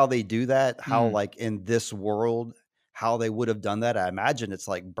know how they do that. How like in this world, how they would have done that. I imagine it's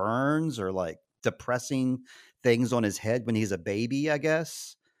like burns or like depressing things on his head when he's a baby, I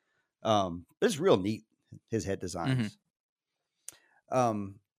guess. It's real neat, his head designs.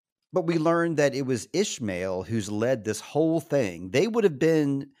 But we learned that it was Ishmael who's led this whole thing. They would have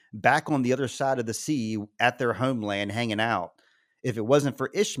been back on the other side of the sea at their homeland hanging out if it wasn't for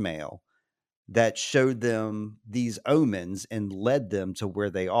Ishmael that showed them these omens and led them to where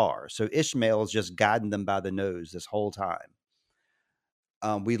they are. So Ishmael is just guiding them by the nose this whole time.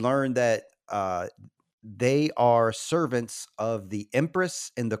 We learned that they are servants of the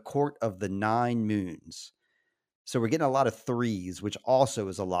Empress in the court of the 9 moons. So we're getting a lot of 3s, which also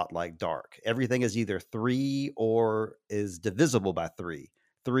is a lot like Dark. Everything is either 3 or is divisible by 3.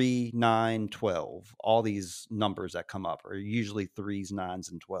 3, 9, 12. All these numbers that come up are usually 3s,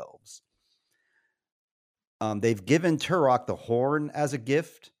 9s, and 12s. They've given Turok the horn as a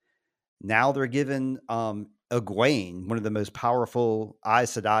gift. Now they're given Egwene, one of the most powerful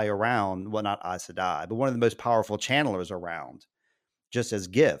Aes Sedai around. Well, not Aes Sedai, but one of the most powerful channelers around, just as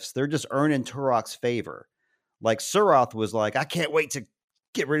gifts. They're just earning Turok's favor. Like Suroth was like, I can't wait to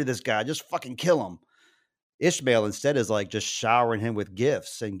get rid of this guy. Just fucking kill him. Ishmael instead is like just showering him with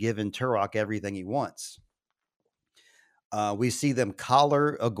gifts and giving Turok everything he wants. We see them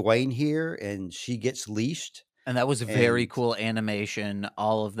collar Egwene here, and she gets leashed. And that was very And cool animation.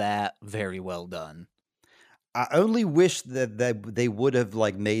 All of that, very well done. I only wish that they would have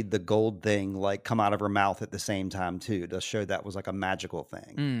like made the gold thing like come out of her mouth at the same time too, to show that was like a magical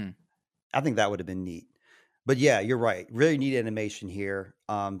thing. Mm. I think that would have been neat. But yeah, you're right. Really neat animation here.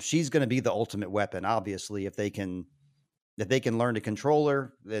 She's going to be the ultimate weapon, obviously. If they can learn to control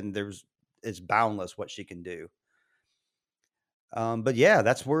her, then it's boundless what she can do. But yeah,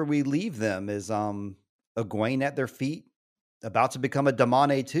 that's where we leave them is Egwene at their feet, about to become a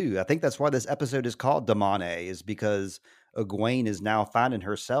Damane too. I think that's why this episode is called Damane, is because Egwene is now finding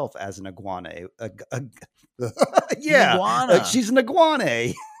herself as an iguana. An Yeah, iguana. she's an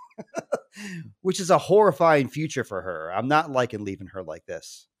iguana, which is a horrifying future for her. I'm not liking leaving her like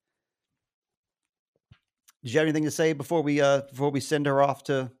this. Did you have anything to say before we send her off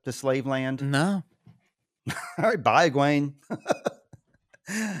to slave land? No. All right, bye, Egwene.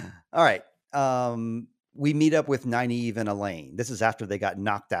 All right. We meet up with Nynaeve and Elaine. This is after they got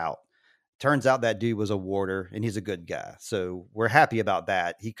knocked out. Turns out that dude was a warder and he's a good guy. So we're happy about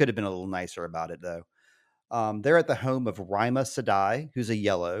that. He could have been a little nicer about it, though. They're at the home of Rima Sedai, who's a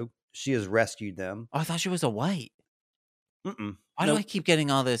yellow. She has rescued them. Oh, I thought she was a white. Mm-mm. Why do Nope. I keep getting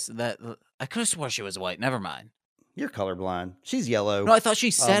all this? That I could have swore she was white. Never mind. You're colorblind. She's yellow. No, I thought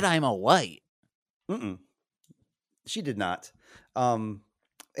she said I'm a white. Mm-mm. She did not.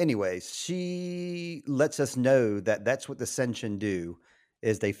 Anyways, she lets us know that that's what the Senshin do,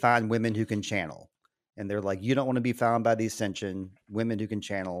 is they find women who can channel. And they're like, you don't want to be found by these Senshin, women who can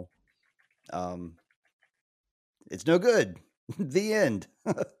channel. It's no good. The end.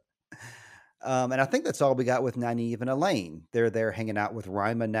 And I think that's all we got with Nynaeve and Elaine. They're there hanging out with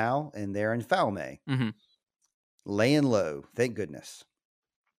Rima now, and they're in Falme. Mm-hmm. Laying low. Thank goodness.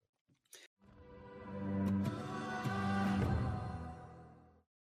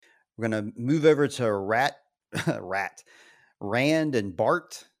 We're going to move over to Rand and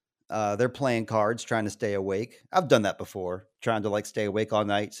Bart. They're playing cards, trying to stay awake. I've done that before, trying to like stay awake all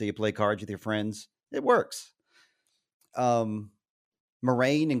night. So you play cards with your friends. It works. Moraine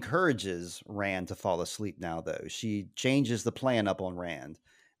encourages Rand to fall asleep now, though. She changes the plan up on Rand.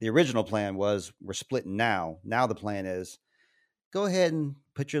 The original plan was we're splitting now. Now the plan is go ahead and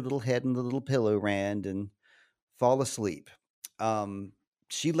put your little head in the little pillow, Rand, and fall asleep.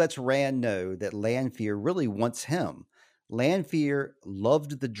 She lets Rand know that Lanfear really wants him. Lanfear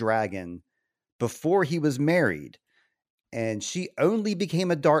loved the dragon before he was married, and she only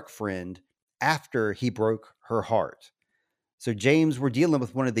became a dark friend after he broke her heart. So, James, we're dealing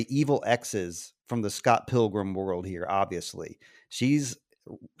with one of the evil exes from the Scott Pilgrim world here, obviously. She's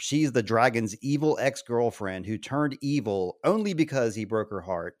the dragon's evil ex-girlfriend who turned evil only because he broke her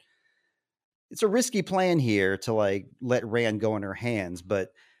heart. It's a risky plan here to like let Rand go in her hands, but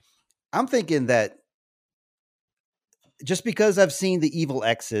I'm thinking that just because I've seen the evil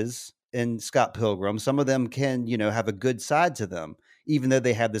exes in Scott Pilgrim, some of them can, have a good side to them, even though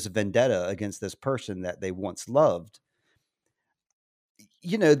they have this vendetta against this person that they once loved.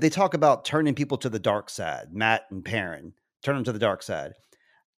 They talk about turning people to the dark side. Matt and Perrin turn them to the dark side.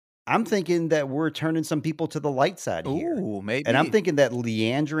 I'm thinking that we're turning some people to the light side here. Ooh, maybe. And I'm thinking that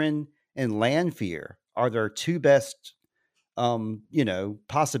Leandrin and Lanfear are their two best,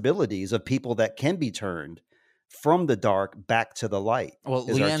 possibilities of people that can be turned from the dark back to the light. Well,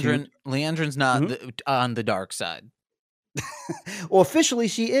 Leandrin's not on the dark side. Well, officially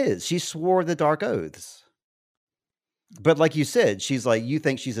she is. She swore the dark oaths. But like you said, she's like, you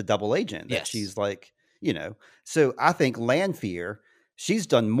think she's a double agent. That Yes. She's like, So I think Lanfear, she's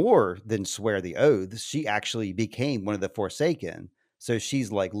done more than swear the oaths. She actually became one of the Forsaken. So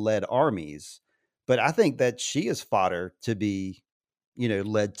she's like led armies. But I think that she is fodder to be,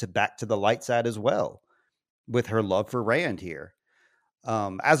 led to back to the light side as well, with her love for Rand here.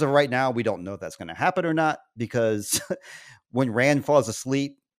 As of right now, we don't know if that's going to happen or not, because when Rand falls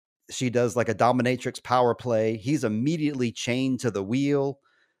asleep, she does like a dominatrix power play. He's immediately chained to the wheel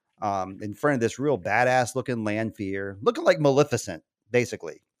in front of this real badass looking Lanfear, looking like Maleficent,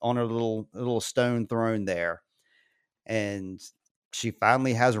 basically, on her little stone throne there. And she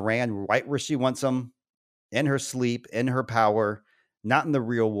finally has Rand right where she wants him, in her sleep, in her power, not in the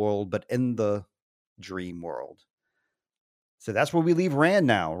real world, but in the dream world. So that's where we leave Rand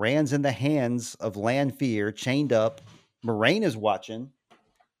now. Rand's in the hands of Lanfear, chained up. Moraine is watching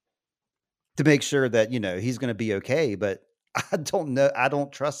to make sure that, he's going to be okay. But I don't know. I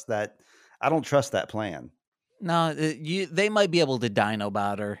don't trust that. I don't trust that plan. No, they might be able to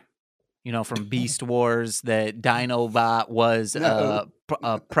Dinobot her. From Beast Wars, that Dinobot was No.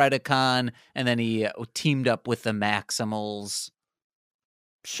 a Predacon, and then he teamed up with the Maximals.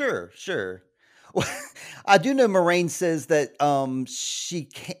 Sure. Well, I do know Moraine says that she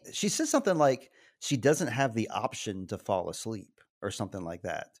can't. She says something like she doesn't have the option to fall asleep or something like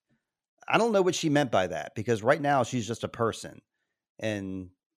that. I don't know what she meant by that, because right now she's just a person and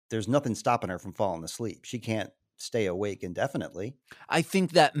there's nothing stopping her from falling asleep. She can't stay awake indefinitely. I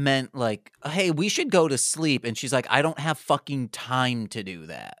think that meant like, hey, we should go to sleep. And she's like, I don't have fucking time to do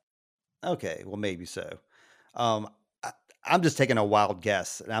that. Okay, well, maybe so. Um, I'm just taking a wild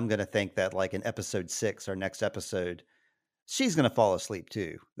guess, and I'm going to think that, like, in episode 6, our next episode, she's going to fall asleep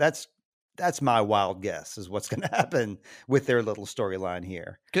too. That's my wild guess is what's going to happen with their little storyline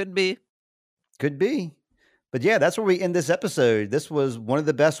here. Could be. But yeah, that's where we end this episode. This was one of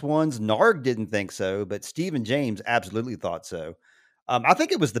the best ones. Narg didn't think so, but Steve and James absolutely thought so. I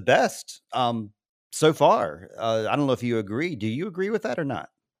think it was the best so far. I don't know if you agree. Do you agree with that or not?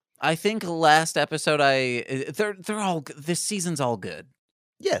 I think last episode, they're all, this season's all good.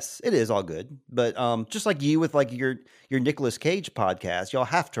 Yes, it is all good. But just like you with like your Nicolas Cage podcast, y'all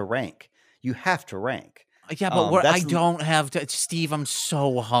have to rank. You have to rank. Yeah, but I don't have to. Steve, I'm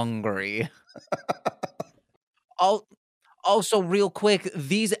so hungry. Also, real quick,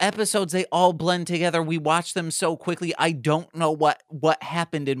 these episodes, they all blend together. We watch them so quickly. I don't know what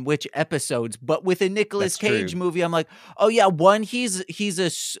happened in which episodes, but with a Nicolas Cage movie, I'm like, oh yeah, one, he's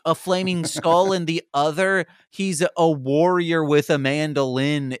a flaming skull, and the other, he's a warrior with a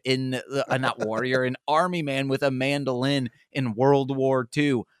mandolin not warrior, an army man with a mandolin in World War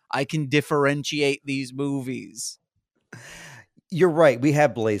II. I can differentiate these movies. You're right. We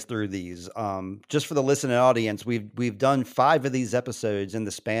have blazed through these. Just for the listening audience, we've done 5 of these episodes in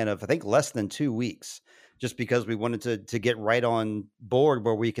the span of, I think, less than 2 weeks, just because we wanted to get right on board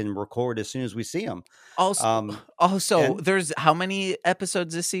where we can record as soon as we see them. Also, there's how many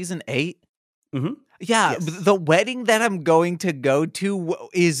episodes this season? 8? Mm-hmm. Yeah, yes. The wedding that I'm going to go to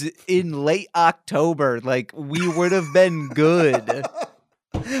is in late October. Like, we would have been good.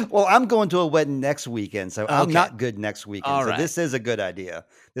 Well, I'm going to a wedding next weekend, so I'm not good next weekend. All so right. This is a good idea.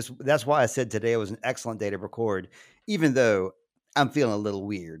 That's why I said today was an excellent day to record, even though I'm feeling a little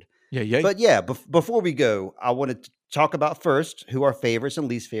weird. Yeah. But yeah, before we go, I wanted to talk about first who our favorites and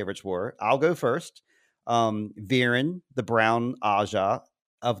least favorites were. I'll go first. Viren, the Brown Aja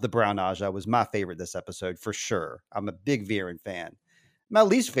of the Brown Aja, was my favorite this episode for sure. I'm a big Viren fan. My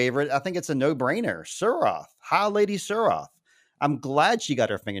least favorite, I think it's a no-brainer. Suroth, High Lady Suroth. I'm glad she got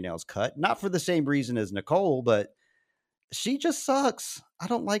her fingernails cut, not for the same reason as Nicole, but she just sucks. I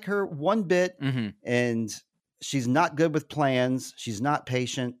don't like her one bit, and she's not good with plans. She's not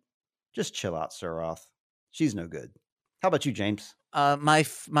patient. Just chill out, Suroth. She's no good. How about you, James? My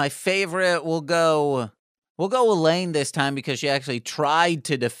favorite will go Elaine this time, because she actually tried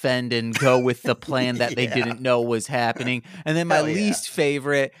to defend and go with the plan that they didn't know was happening. And then my least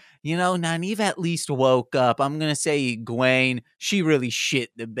favorite, Nynaeve at least woke up. I'm going to say Egwene. She really shit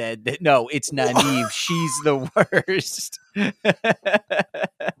the bed. No, it's Nynaeve. She's the worst.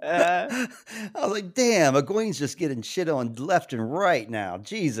 I was like, damn, Egwene's just getting shit on left and right now.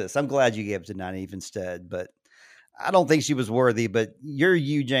 Jesus, I'm glad you gave it to Nynaeve instead, but I don't think she was worthy, but you're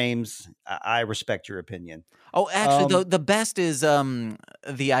you, James. I respect your opinion. Oh, actually, the best is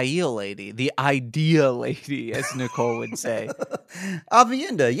the ideal lady, as Nicole would say.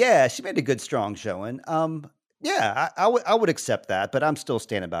 Avienda, yeah, she made a good, strong showing. Yeah, I would accept that, but I'm still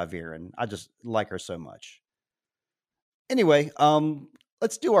standing by Viren. I just like her so much. Anyway,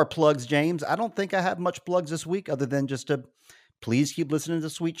 let's do our plugs, James. I don't think I have much plugs this week other than just to please keep listening to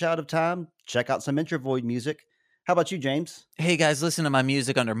Sweet Child of Time. Check out some Introvoid music. How about you, James? Hey guys, listen to my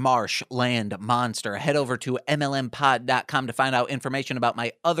music under Marsh, Land, Monster. Head over to mlmpod.com to find out information about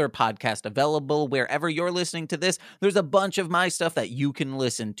my other podcast available wherever you're listening to this. There's a bunch of my stuff that you can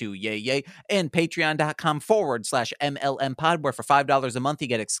listen to. Yay. And patreon.com/mlmpod, where for $5 a month you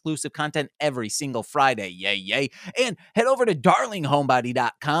get exclusive content every single Friday. Yay. And head over to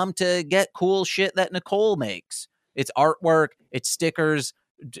darlinghomebody.com to get cool shit that Nicole makes. It's artwork, it's stickers,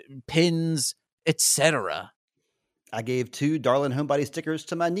 pins, etc. I gave 2 Darling Homebody stickers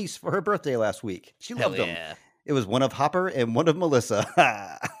to my niece for her birthday last week. She loved them. It was one of Hopper and one of Melissa.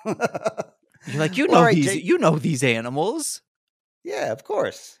 You're like, you know these animals. Yeah, of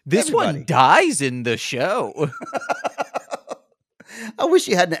course. This one dies in the show. I wish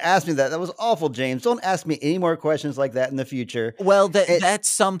you hadn't asked me that. That was awful, James. Don't ask me any more questions like that in the future. Well, It, that's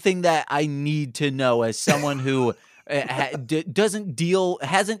something that I need to know as someone who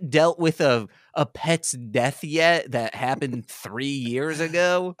hasn't dealt with a pet's death yet that happened 3 years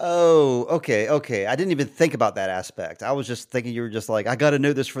ago. oh, okay, okay. I didn't even think about that aspect. I was just thinking you were just like, I got to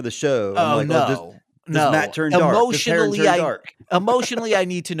know this for the show. I'm Oh, like, oh, no. does Matt No. turn dark? Does Perrin turn dark? Emotionally, I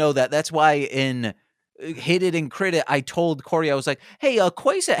need to know that. That's why in Hit It and Crit It, I told Corey, I was like, "Hey,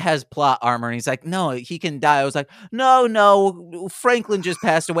 Quasit has plot armor." And he's like, "No, he can die." I was like, "No, no, Franklin just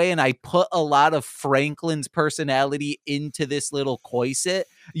passed away." And I put a lot of Franklin's personality into this little Quasit.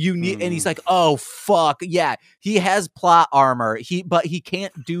 And he's Mm. like, "Oh, fuck. Yeah, he has plot armor. But he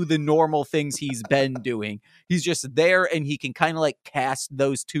can't do the normal things he's been doing. He's just there and he can kind of like cast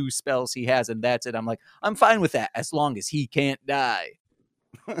those 2 spells he has, and that's it." I'm like, I'm fine with that as long as he can't die.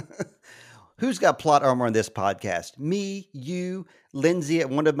 Who's got plot armor on this podcast? Me, you, Lindsay at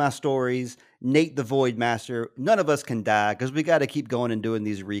one of my stories, Nate the Void Master. None of us can die because we got to keep going and doing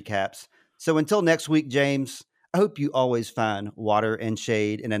these recaps. So until next week, James, I hope you always find water and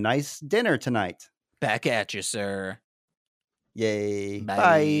shade and a nice dinner tonight. Back at you, sir. Yay. Bye.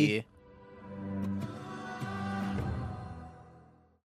 Bye.